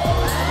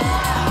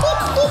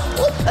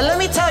 And let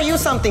me tell you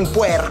something,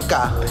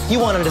 puerca. You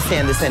won't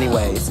understand this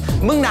anyways.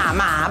 Mung na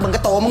ma, mung ka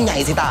to, mung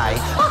nyai si tai.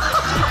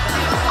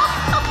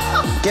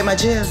 Get my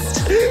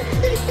gist?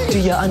 Do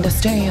you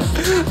understand?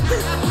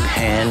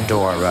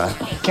 Pandora.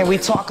 Can we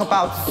talk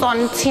about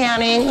sun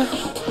tanning?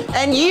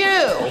 And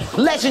you,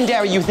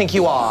 legendary you think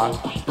you are.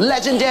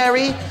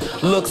 Legendary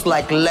looks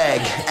like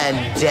leg and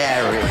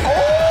dairy.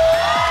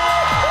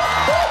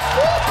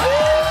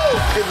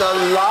 The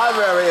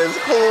library is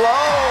closed.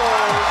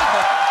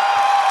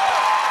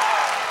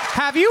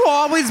 Have you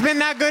always been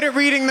that good at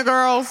reading the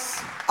girls?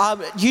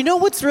 You know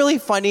what's really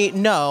funny?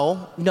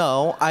 No.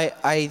 I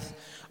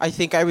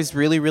think I was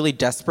really, really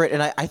desperate,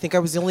 and I think I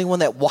was the only one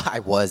that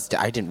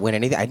I didn't win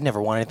anything. I'd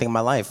never won anything in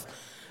my life.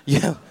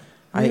 Yeah.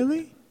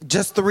 Really?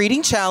 Just the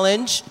reading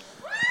challenge.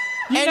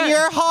 And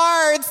your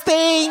hearts,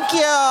 thank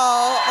you.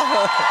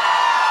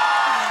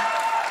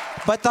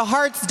 But the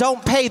hearts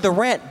don't pay the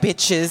rent,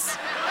 bitches.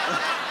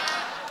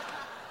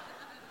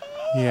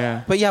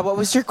 Yeah. But yeah, what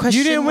was your question?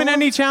 You didn't win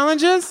any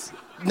challenges?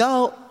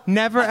 No.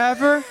 Never,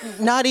 ever?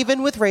 Not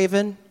even with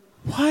Raven.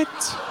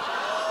 What?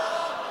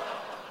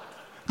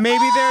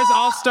 Maybe there's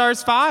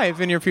All-Stars 5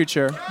 in your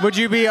future. Would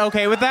you be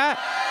okay with that?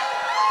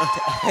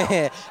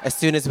 As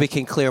soon as we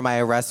can clear my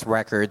arrest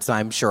records,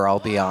 I'm sure I'll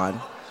be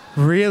on.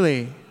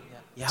 Really?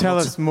 Yeah, Tell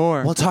us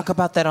more. We'll talk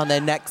about that on the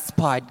next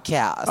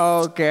podcast.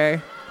 Okay.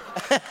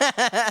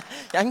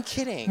 I'm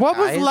kidding. What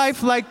guys. was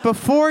life like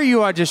before you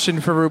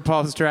auditioned for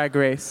RuPaul's Drag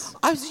Race?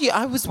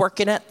 I was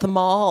working at the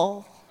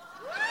mall.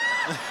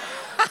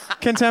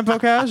 Contempo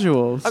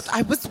Casuals.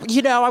 I was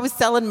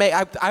selling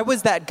I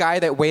was that guy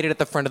that waited at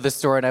the front of the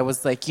store, and I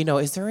was like,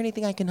 is there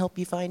anything I can help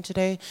you find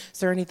today? Is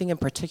there anything in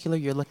particular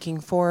you're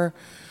looking for?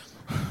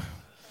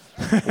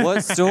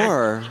 What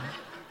store?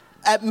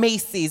 At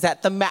Macy's,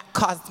 at the MAC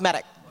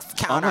Cosmetics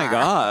counter. Oh my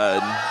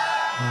God.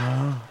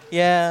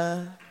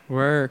 Yeah.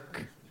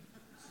 Work.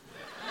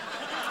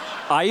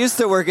 I used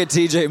to work at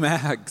TJ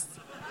Maxx.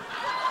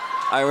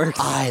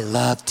 I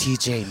love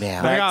TJ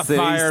Maxx. I got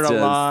fired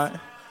a lot.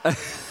 I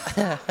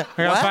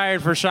got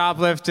fired for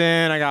shoplifting.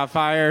 I got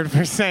fired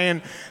for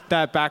saying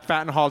that back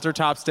fat and halter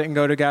tops didn't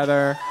go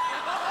together.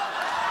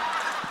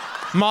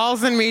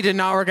 Malls and me did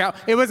not work out.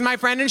 It was my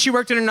friend, and she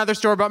worked in another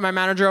store, but my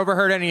manager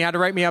overheard it, and he had to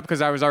write me up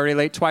because I was already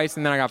late twice,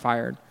 and then I got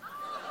fired.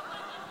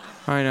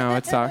 I know,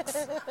 it sucks.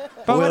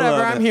 But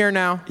whatever, I'm here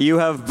now. You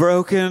have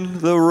broken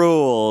the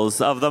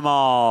rules of the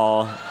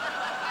mall.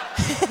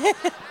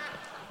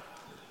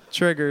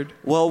 Triggered.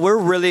 Well,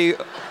 we're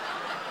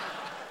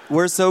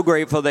so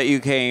grateful that you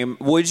came.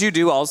 Would you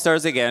do All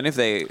Stars again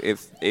they're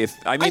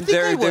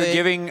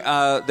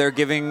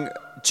giving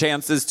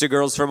chances to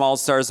girls from All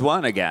Stars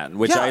 1 again,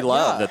 which I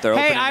love that they're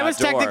opening that door. Hey, I was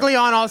technically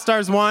on All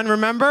Stars 1,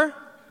 remember?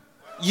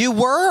 You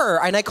were,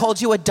 and I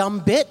called you a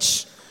dumb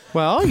bitch.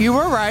 Well, you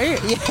were right.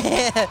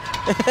 Yeah.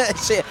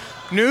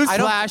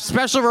 Newsflash,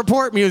 special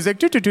report music.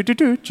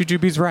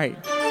 Jujubee's right.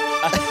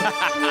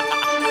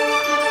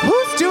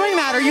 Who's doing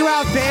that? Are you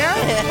out there?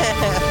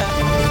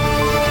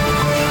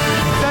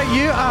 Is that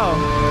you?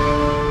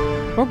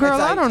 Oh. Well,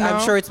 girl, I don't know. I'm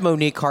sure it's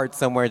Monique Hart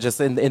somewhere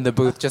just in the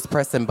booth, just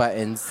pressing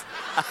buttons.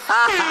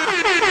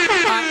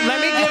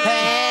 Let me give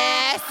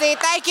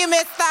thank you,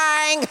 Miss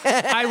Thang.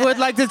 I would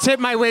like to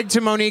tip my wig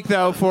to Monique,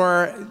 though,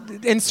 for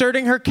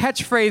inserting her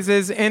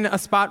catchphrases in a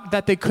spot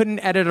that they couldn't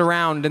edit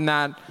around in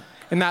that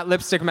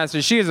lipstick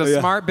message. She is a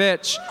smart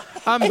bitch.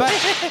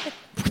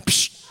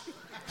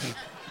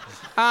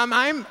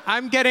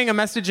 I'm getting a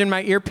message in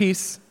my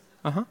earpiece.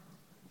 Oh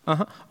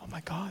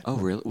my God. Oh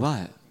really?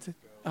 What?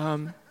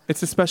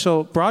 It's a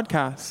special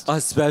broadcast.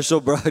 A special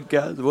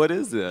broadcast? What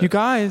is it? You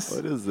guys.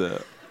 What is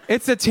it?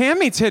 It's a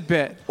Tammy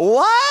tidbit.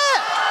 What?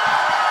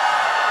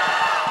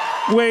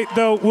 Wait,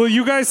 though, will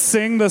you guys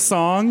sing the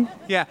song?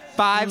 Yeah.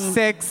 5,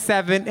 6,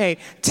 7, 8.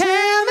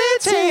 Tammy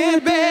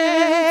tidbits.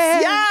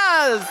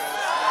 Yes.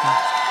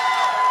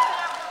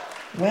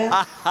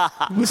 Well,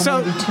 I'm going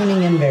to be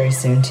tuning in very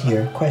soon to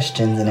your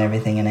questions and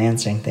everything and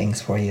answering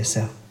things for you,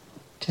 so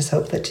just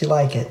hope that you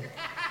like it.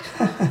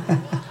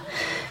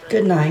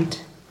 Good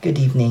night, good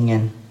evening,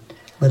 and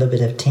a little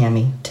bit of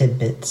Tammy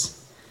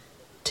tidbits.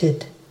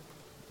 Bits.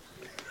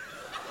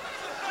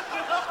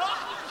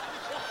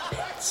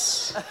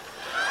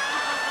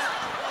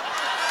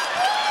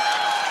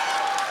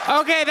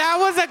 Okay, that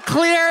was a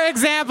clear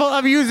example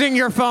of using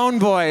your phone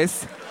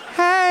voice.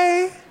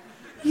 Hey.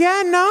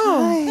 Yeah, no.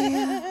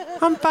 Hi.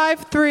 I'm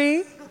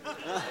 5'3".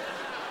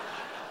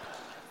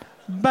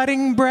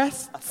 Budding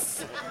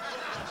breasts.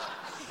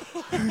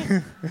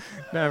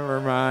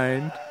 Never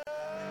mind.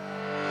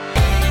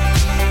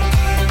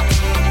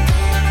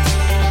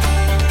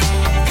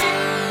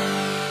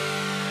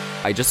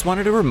 I just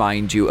wanted to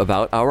remind you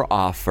about our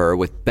offer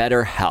with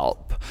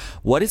BetterHelp.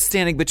 What is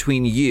standing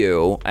between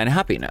you and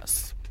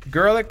happiness?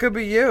 Girl, it could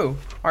be you.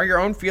 Are your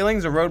own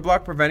feelings a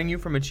roadblock preventing you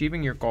from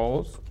achieving your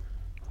goals?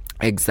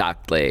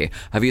 Exactly.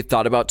 Have you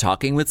thought about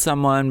talking with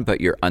someone,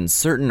 but you're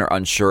uncertain or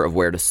unsure of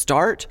where to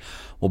start?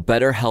 Well,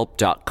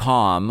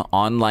 BetterHelp.com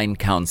online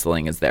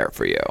counseling is there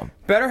for you.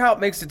 BetterHelp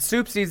makes it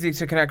soups easy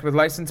to connect with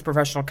licensed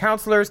professional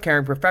counselors,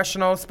 caring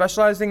professionals,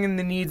 specializing in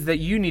the needs that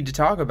you need to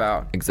talk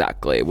about.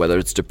 Exactly. Whether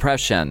it's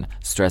depression,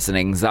 stress and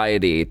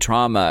anxiety,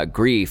 trauma,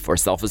 grief, or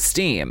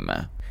self-esteem.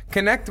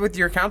 Connect with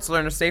your counselor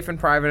in a safe and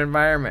private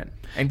environment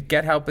and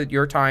get help at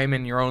your time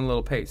and your own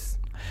little pace.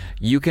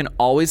 You can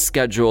always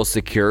schedule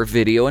secure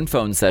video and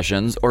phone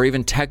sessions or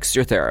even text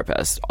your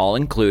therapist, all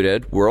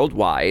included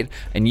worldwide,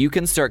 and you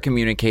can start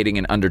communicating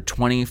in under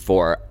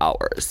 24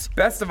 hours.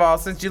 Best of all,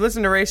 since you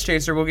listen to Race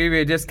Chaser, we'll give you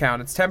a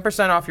discount. It's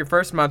 10% off your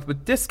first month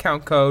with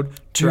discount code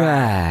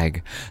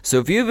DRAG. So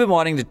if you've been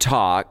wanting to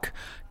talk,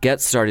 get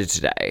started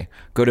today.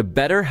 Go to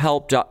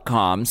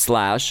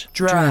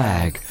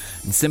betterhelp.com/drag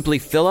and simply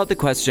fill out the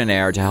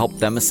questionnaire to help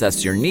them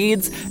assess your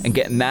needs and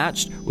get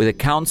matched with a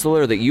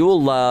counselor that you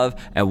will love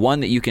and one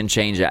that you can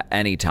change at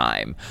any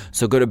time.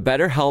 So go to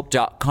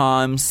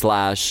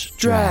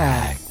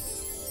betterhelp.com/drag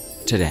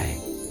today.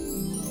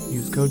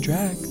 Use code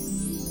DRAG.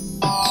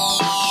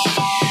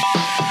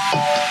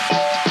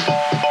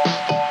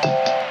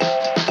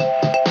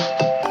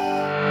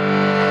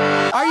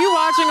 Are you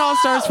watching All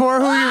Stars 4?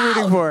 Who are you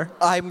rooting for?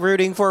 I'm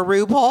rooting for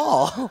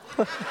RuPaul.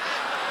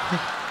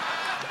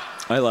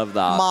 I love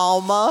that.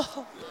 Mama.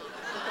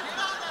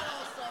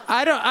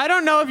 I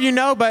don't know if you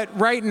know, but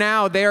right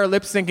now they are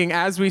lip syncing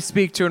as we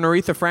speak to an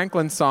Aretha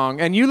Franklin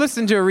song. And you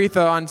listened to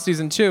Aretha on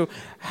season 2.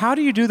 How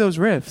do you do those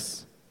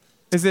riffs?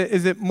 Is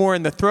it more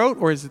in the throat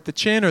or is it the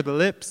chin or the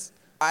lips?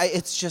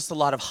 It's just a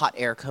lot of hot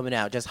air coming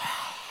out. Just.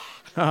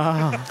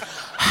 Oh.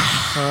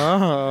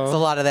 It's a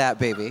lot of that,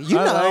 baby. You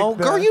I know, like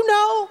that. girl, you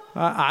know.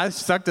 I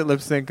sucked at lip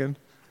syncing.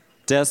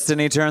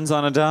 Destiny turns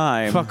on a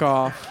dime. Fuck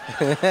off.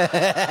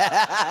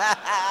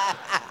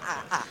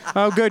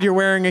 Oh, good, you're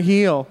wearing a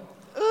heel.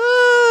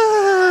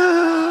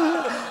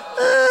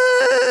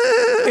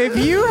 If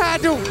you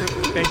had to...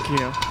 Thank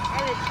you.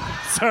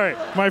 Sorry,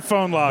 my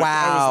phone locked.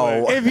 Wow. I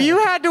was late. If you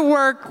had to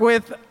work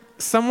with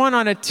someone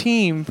on a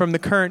team from the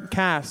current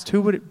cast,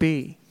 who would it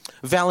be?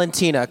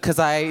 Valentina, because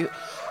I'm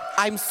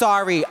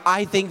sorry.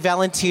 I think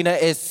Valentina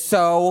is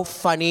so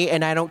funny,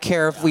 and I don't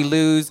care if we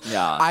lose.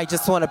 Yeah. I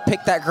just want to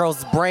pick that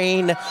girl's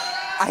brain.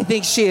 I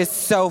think she is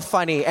so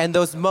funny, and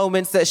those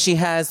moments that she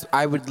has,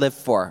 I would live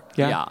for.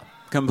 Yeah,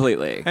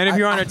 completely. And if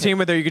you're on a team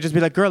with her, you could just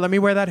be like, girl, let me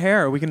wear that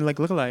hair. We can like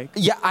look alike.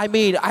 Yeah, I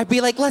mean, I'd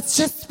be like, let's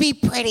just be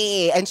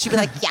pretty. And she'd be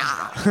like,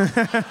 yeah.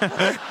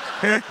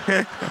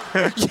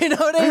 You know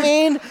what I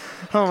mean?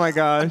 Oh my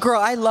God. Girl,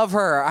 I love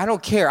her. I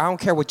don't care. I don't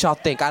care what y'all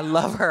think. I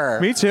love her.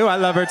 Me too. I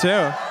love her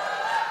too.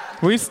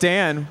 We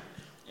stan.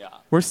 Yeah.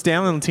 We're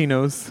Stan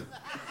Latinos.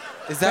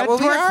 Is that what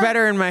we works are?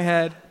 better in my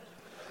head.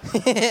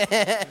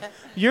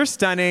 You're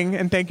stunning,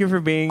 and thank you for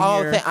being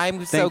here.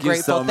 I'm so Thank you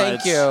grateful. so Thank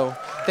much. you.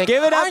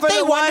 Give it up Aren't for they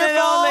the one and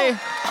wonderful? only.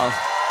 Oh.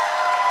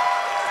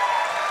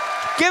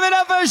 Give it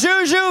up for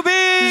Juju B.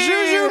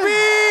 Juju B.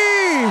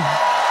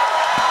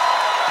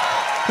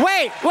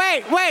 Wait.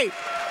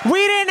 We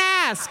didn't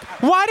ask.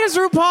 Why does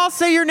RuPaul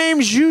say your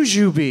name's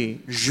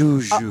Jujubee?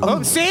 Juju.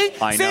 Oh, see?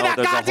 I See know, that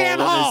there's a goddamn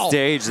hole in the hole?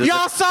 stage. There's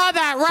Y'all a- saw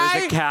that,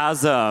 right? There's a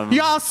chasm.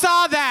 Y'all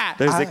saw that.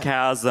 There's a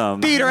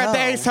chasm. Theater at the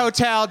Ace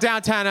Hotel,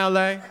 downtown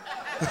LA.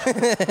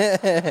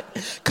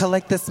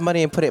 Collect this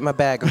money and put it in my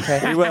bag,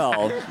 okay?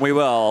 We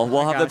will.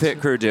 We'll have the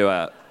pit crew do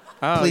it.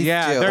 Oh, Please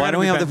yeah. do. they're Why gonna don't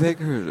we be have the back.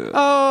 pit crew do it?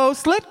 Oh,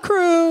 Slit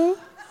Crew.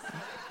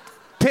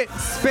 Spit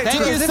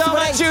Thank crew. you so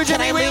much, Juju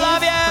B. We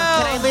love you.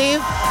 Can I leave?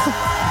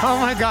 Oh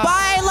my God.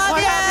 Bye, love what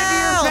you.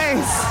 happened to your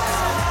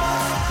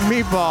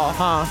face? Meatball,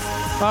 huh?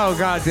 Oh,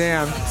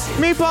 goddamn.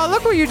 Meatball,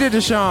 look what you did to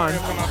Sean.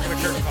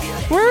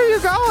 Where are you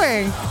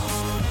going?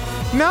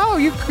 No,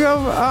 you go,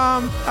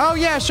 oh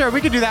yeah, sure,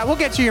 we could do that. We'll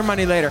get you your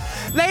money later.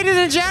 Ladies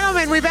and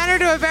gentlemen, we've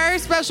entered into a very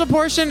special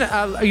portion.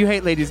 You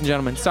hate ladies and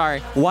gentlemen, sorry.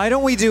 Why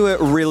don't we do it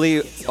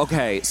really...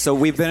 Okay, so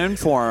we've been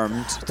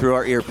informed through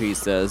our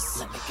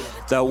earpieces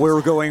that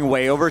we're going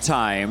way over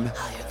time.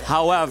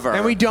 However...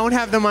 And we don't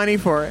have the money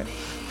for it.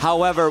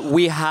 However,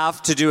 we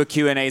have to do a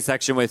Q&A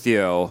section with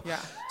you. Yeah.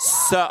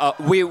 So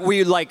I'm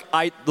really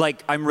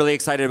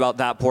excited about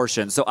that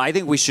portion. So I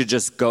think we should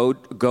just go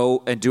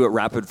and do it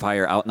rapid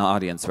fire out in the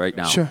audience right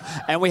now. Sure.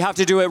 And we have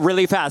to do it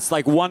really fast,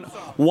 like one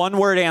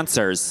word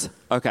answers.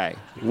 Okay.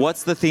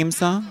 What's the theme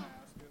song?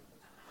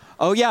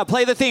 Oh yeah,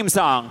 play the theme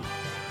song.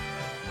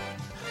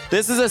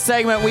 This is a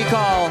segment we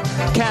call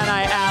Can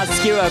I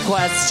Ask You a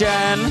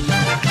Question?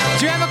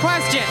 Do you have a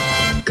question?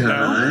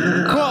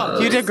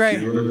 Cool, you did great.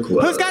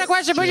 Who's got a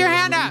question? Put your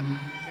hand up.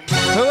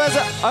 Who has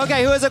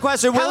a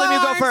question? Hello, William, you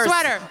go orange first.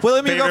 sweater.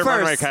 William, you go Favorite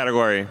runway first.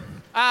 category.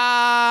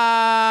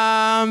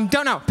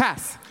 Don't know.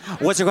 Pass.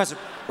 What's your question?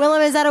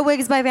 Willem, is that a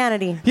Wigs by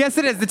Vanity? Yes,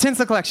 it is. The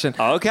Tinsel Collection.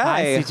 Okay.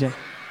 Hi, CJ.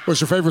 What's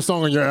your favorite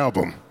song on your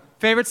album?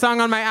 Favorite song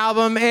on my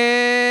album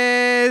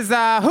is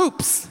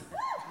Hoops.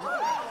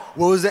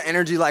 What was the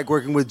energy like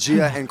working with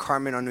Gia and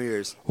Carmen on New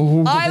Year's?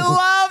 I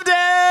loved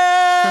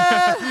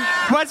it!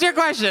 What's your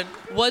question?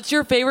 What's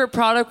your favorite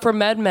product for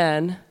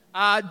MedMen?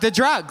 The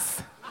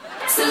drugs.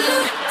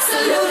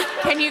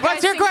 Can you guys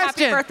What's your sing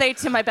question? happy birthday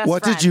to my best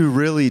What friend? did you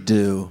really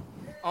do?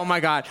 Oh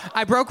my God.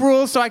 I broke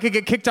rules so I could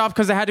get kicked off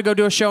because I had to go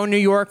do a show in New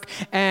York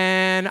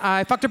and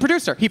I fucked a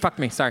producer. He fucked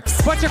me, sorry.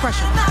 What's your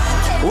question?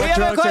 We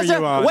have a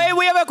question. Wait,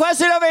 we have a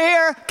question over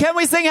here. Can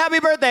we sing happy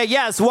birthday?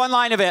 Yes, one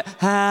line of it.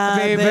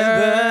 Happy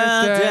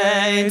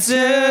birthday to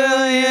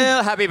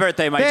you. Happy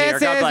birthday, my dear.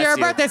 This God is bless your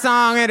you. birthday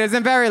song. It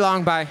isn't very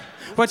long. Bye.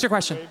 What's your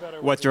question?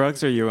 What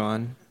drugs are you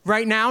on?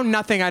 Right now,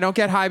 nothing. I don't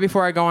get high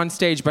before I go on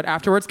stage, but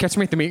afterwards, catch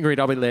me at the meet and greet.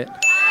 I'll be lit.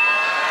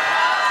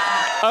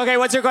 Okay,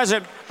 what's your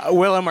question?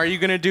 Willem, are you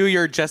going to do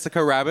your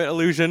Jessica Rabbit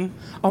illusion?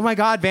 Oh my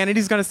God,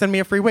 Vanity's gonna send me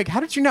a free wig. How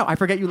did you know? I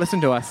forget you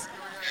listened to us.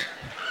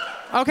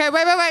 Okay,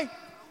 wait.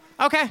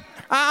 Okay.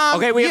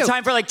 Okay, we have you.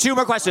 time for like 2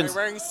 more questions.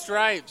 Wearing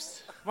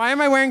stripes. Why am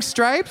I wearing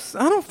stripes?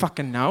 I don't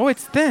fucking know.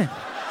 It's thin.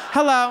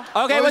 Hello.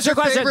 Okay, what's your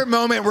question? Favorite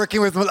moment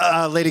working with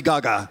Lady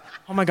Gaga?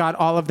 Oh my God,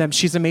 all of them.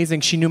 She's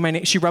amazing. She knew my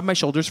name. She rubbed my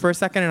shoulders for a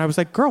second, and I was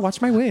like, girl,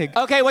 watch my wig.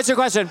 Okay, what's your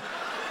question?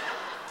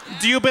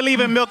 Do you believe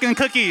in milk and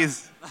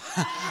cookies?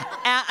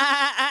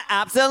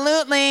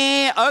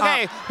 Absolutely.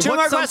 Okay, 2 more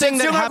What's something questions.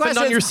 that 2 more happened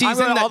questions. on your I'm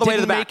season going all that the way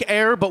to didn't the make back.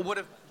 air but would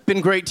have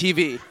been great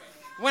TV?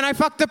 When I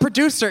fucked the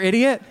producer,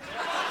 idiot.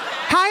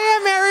 Hiya,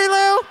 Mary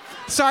Lou.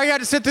 Sorry you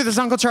had to sit through this,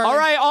 Uncle Charlie. All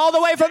right, all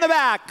the way from the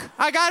back.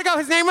 I gotta go.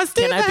 His name was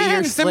Stephen. Can I be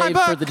your It's in my slave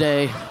book. for the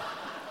day?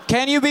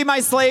 Can you be my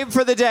slave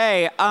for the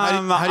day? How do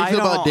you feel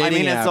about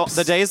dating apps?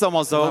 The day's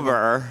almost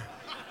over.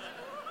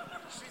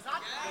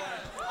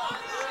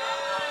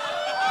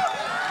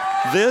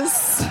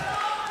 This.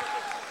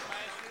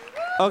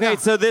 Okay,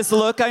 so this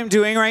look I'm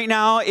doing right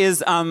now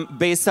is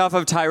based off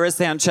of Tyra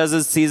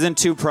Sanchez's season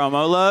 2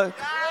 promo look.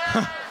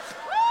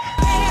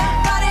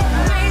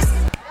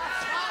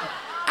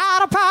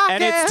 Out of pocket.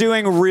 And it's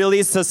doing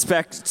really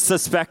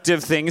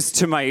suspective things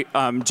to my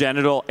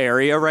genital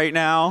area right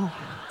now.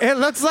 It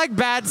looks like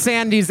Bad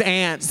Sandy's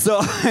aunt. So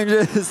I'm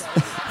just...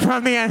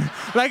 From the end.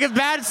 Like if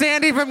Bad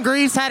Sandy from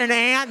Grease had an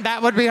aunt,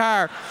 that would be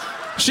her.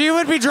 She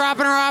would be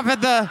dropping her off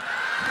at the...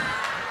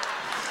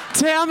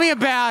 Tell me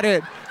about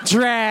it.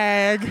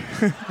 Drag.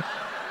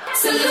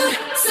 Salute.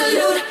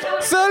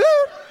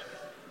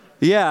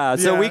 Yeah,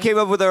 so Yeah. we came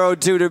up with our own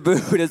toot or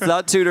boot. It's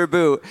not toot or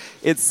boot.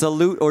 It's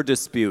salute or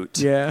dispute.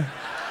 Yeah.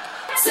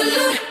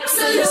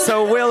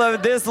 So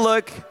Willem, this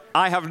look,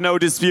 I have no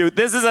dispute.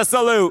 This is a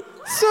salute.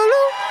 Salute.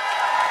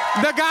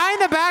 The guy in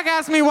the back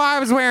asked me why I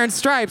was wearing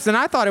stripes, and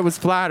I thought it was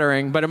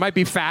flattering, but it might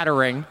be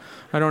fattering.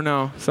 I don't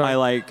know. So I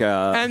like...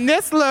 And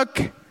this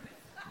look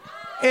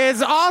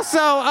is also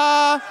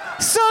a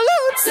salute.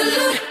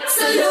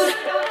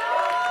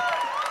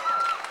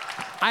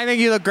 I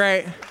think you look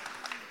great.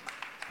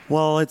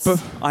 Well,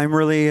 I'm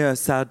really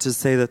sad to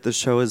say that the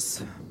show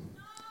is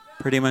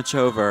pretty much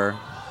over.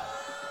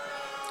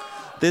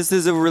 This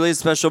is a really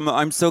special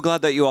I'm so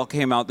glad that you all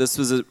came out. This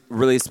was a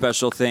really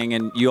special thing,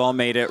 and you all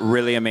made it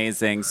really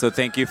amazing. So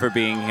thank you for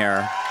being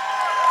here.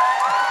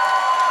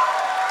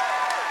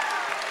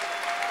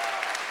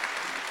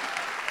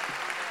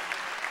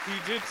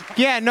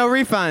 Yeah, no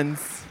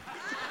refunds.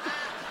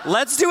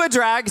 Let's do a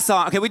drag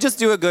song. Can we just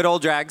do a good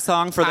old drag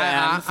song for the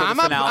end, for the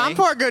finale? I'm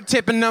for a good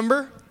tipping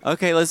number.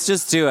 Okay, let's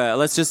just do it.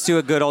 Let's just do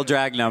a good old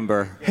drag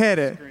number. Hit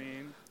it.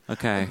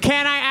 Okay.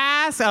 Can I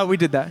ask? Oh, we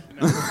did that.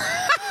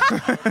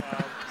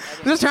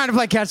 I'm just trying to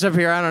play catch up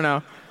here. I don't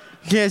know.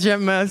 Ketchup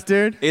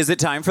mustard. Is it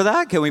time for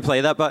that? Can we play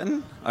that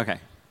button? Okay.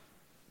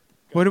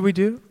 What do we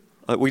do?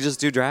 We just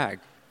do drag.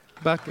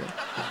 Bucket.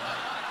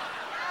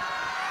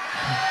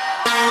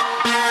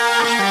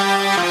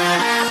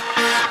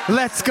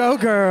 Let's go,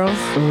 girls.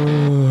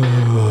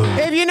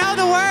 If you know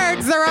the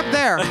words, they're up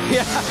there.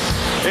 Yeah.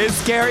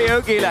 It's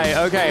karaoke night.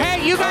 Okay.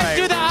 Hey, you guys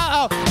do the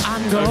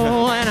I'm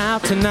going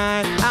out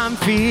tonight. I'm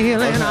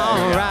feeling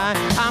alright.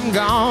 I'm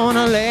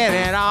gonna let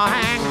it all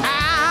hang out.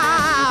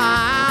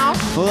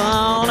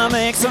 Wanna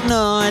make some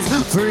noise,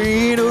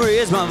 free to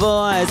raise my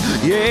voice.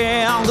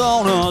 Yeah, I'm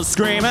gonna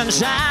scream and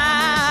shout.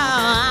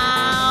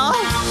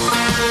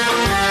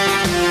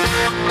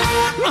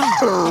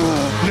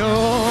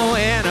 No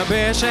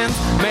inhibitions,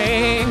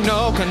 make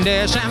no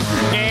conditions.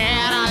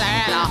 In a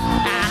letter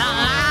and a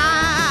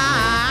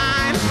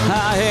line.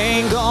 I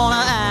ain't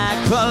gonna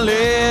act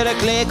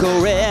politically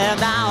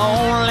correct. I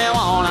only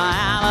wanna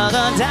have a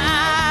good time.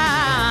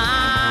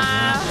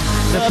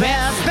 The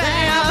best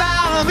thing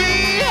about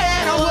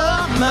being a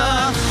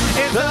woman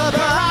is the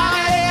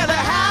prerogative to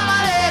have a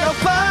little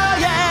fun,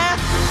 yeah.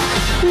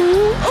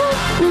 Ooh,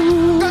 ooh,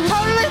 ooh. Go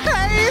totally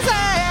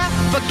crazy.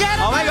 Forget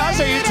Oh my gosh,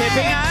 are you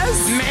tipping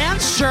us? Man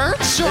shirt,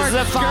 short This is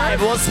a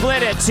 5. We'll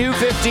split it.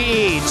 $2.50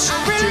 each.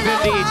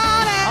 $2.50 each.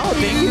 Oh,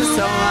 thank you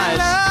so much.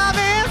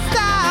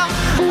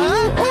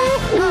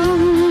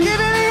 Give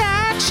me the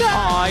action.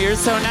 Oh, you're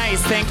so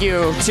nice. Thank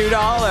you.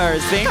 $2.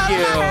 Thank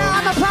you.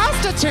 I'm a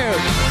prostitute.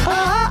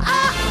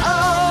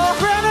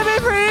 Rather be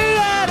free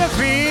and to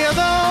feel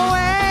the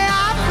way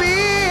I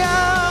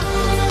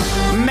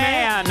feel.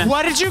 Man.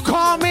 What did you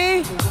call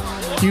me?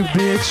 You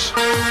bitch.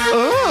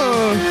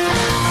 Ooh.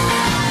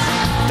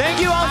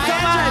 Thank you all so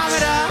much.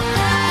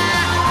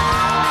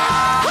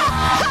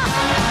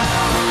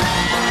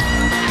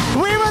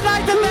 We would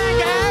like to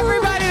thank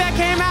everybody that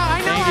came out. I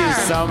know Thank you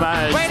so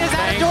much. Wait, is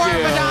that Thank Dora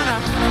you. Madonna?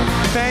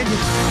 Thank you.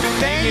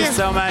 Thank you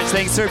so much.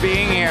 Thanks for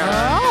being here.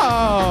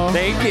 Oh.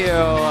 Thank you.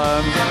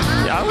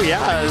 Oh,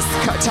 yes.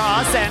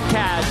 Toss and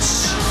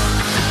catch.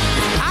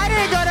 I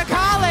didn't go to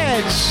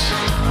college.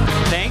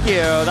 Thank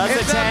you. That's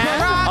It's a 10. a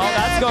prerogative. Oh,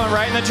 that's going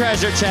right in the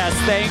treasure chest.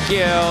 Thank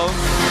you.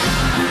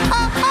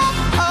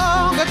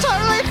 Go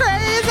totally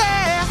crazy.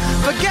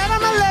 Forget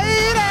I'm a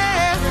lady.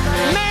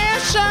 Man,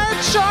 shirt,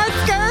 short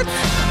skirts.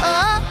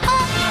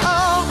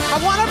 I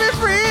wanna be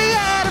free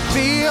and to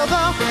feel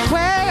the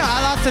way.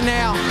 I lost a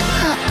nail.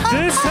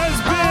 This has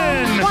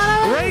been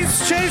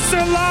Race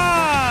Chaser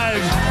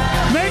Live.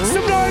 Make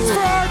some noise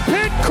for our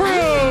pit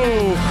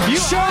crew.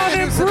 Sean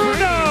and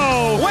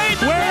Bruno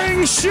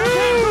wearing shoes.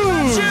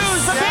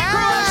 The big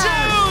crew of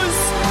shoes.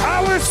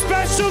 Our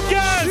special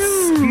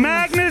guests,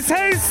 Magnus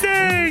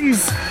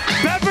Hastings,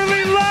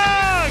 Beverly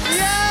Lux,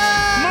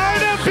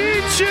 Marta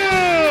Pichu,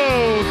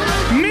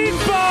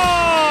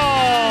 Meatball,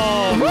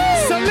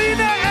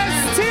 Selena S.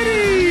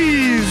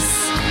 Titties,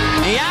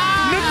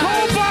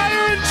 Nicole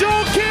Byer and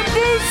Joel Kim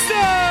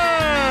Booster,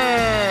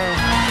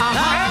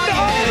 and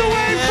all the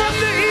way from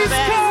the East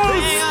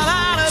Coast,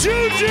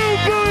 Juju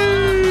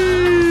Boo.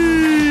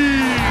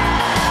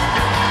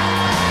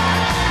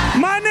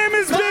 My name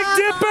is Big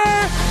Dipper.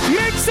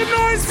 Make some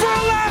noise for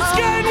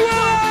Alaska and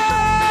Willow!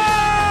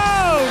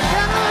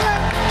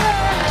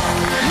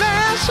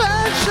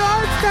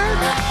 Short skirt.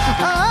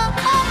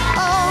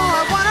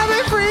 I wanna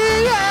be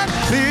free and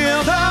feel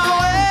the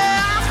way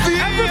I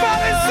feel.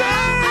 Everybody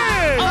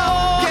sing!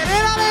 Get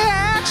in on the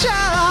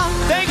action.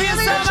 Thank you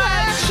so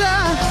much.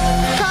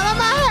 Color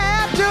my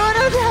hair, do it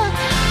again.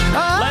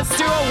 Let's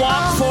do a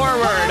walk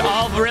forward.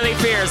 All really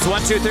fierce.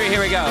 1, 2, 3,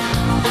 here we go.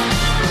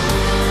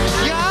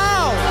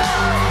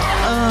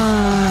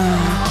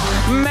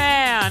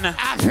 Man.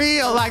 I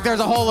feel like there's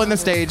a hole in the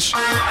stage.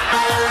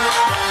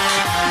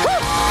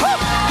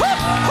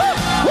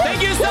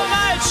 Thank you so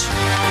much.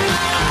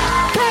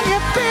 Can you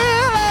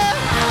feel it?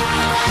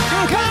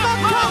 Come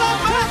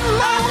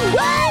on,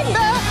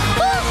 baby.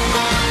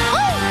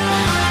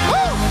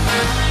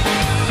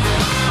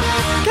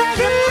 Can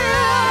you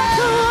feel it?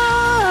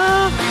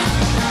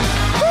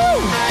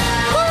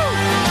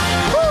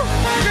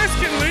 You guys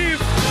can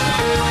leave.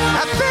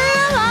 I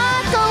feel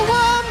like a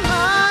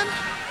woman.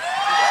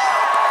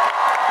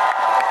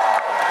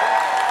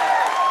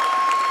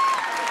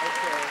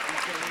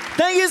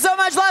 Thank you so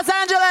much, Los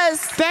Angeles.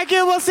 Thank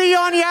you. We'll see you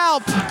on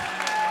Yelp.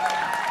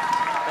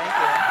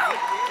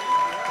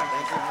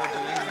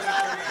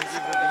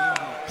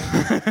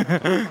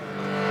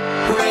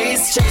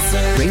 Race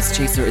Chaser. Race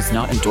Chaser is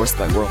not endorsed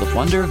by World of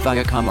Wonder,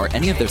 Viacom, or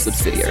any of their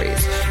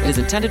subsidiaries. It is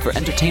intended for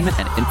entertainment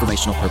and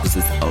informational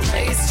purposes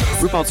only.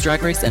 RuPaul's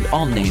Drag Race and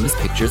all names,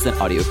 pictures, and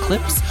audio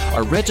clips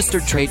are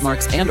registered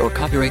trademarks and/or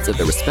copyrights of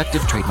their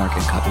respective trademark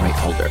and copyright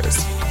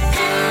holders.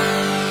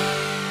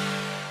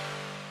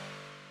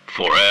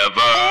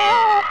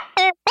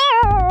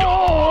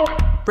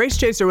 Race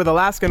Chaser with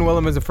Alaska and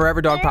Willem is a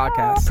Forever Dog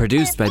podcast.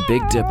 Produced by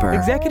Big Dipper.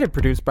 Executive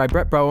produced by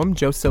Brett Boehm,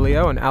 Joe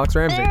Cilio, and Alex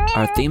Ramsey.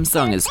 Our theme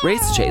song is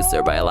Race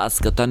Chaser by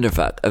Alaska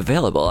Thunderfuck,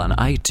 available on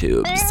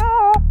iTunes.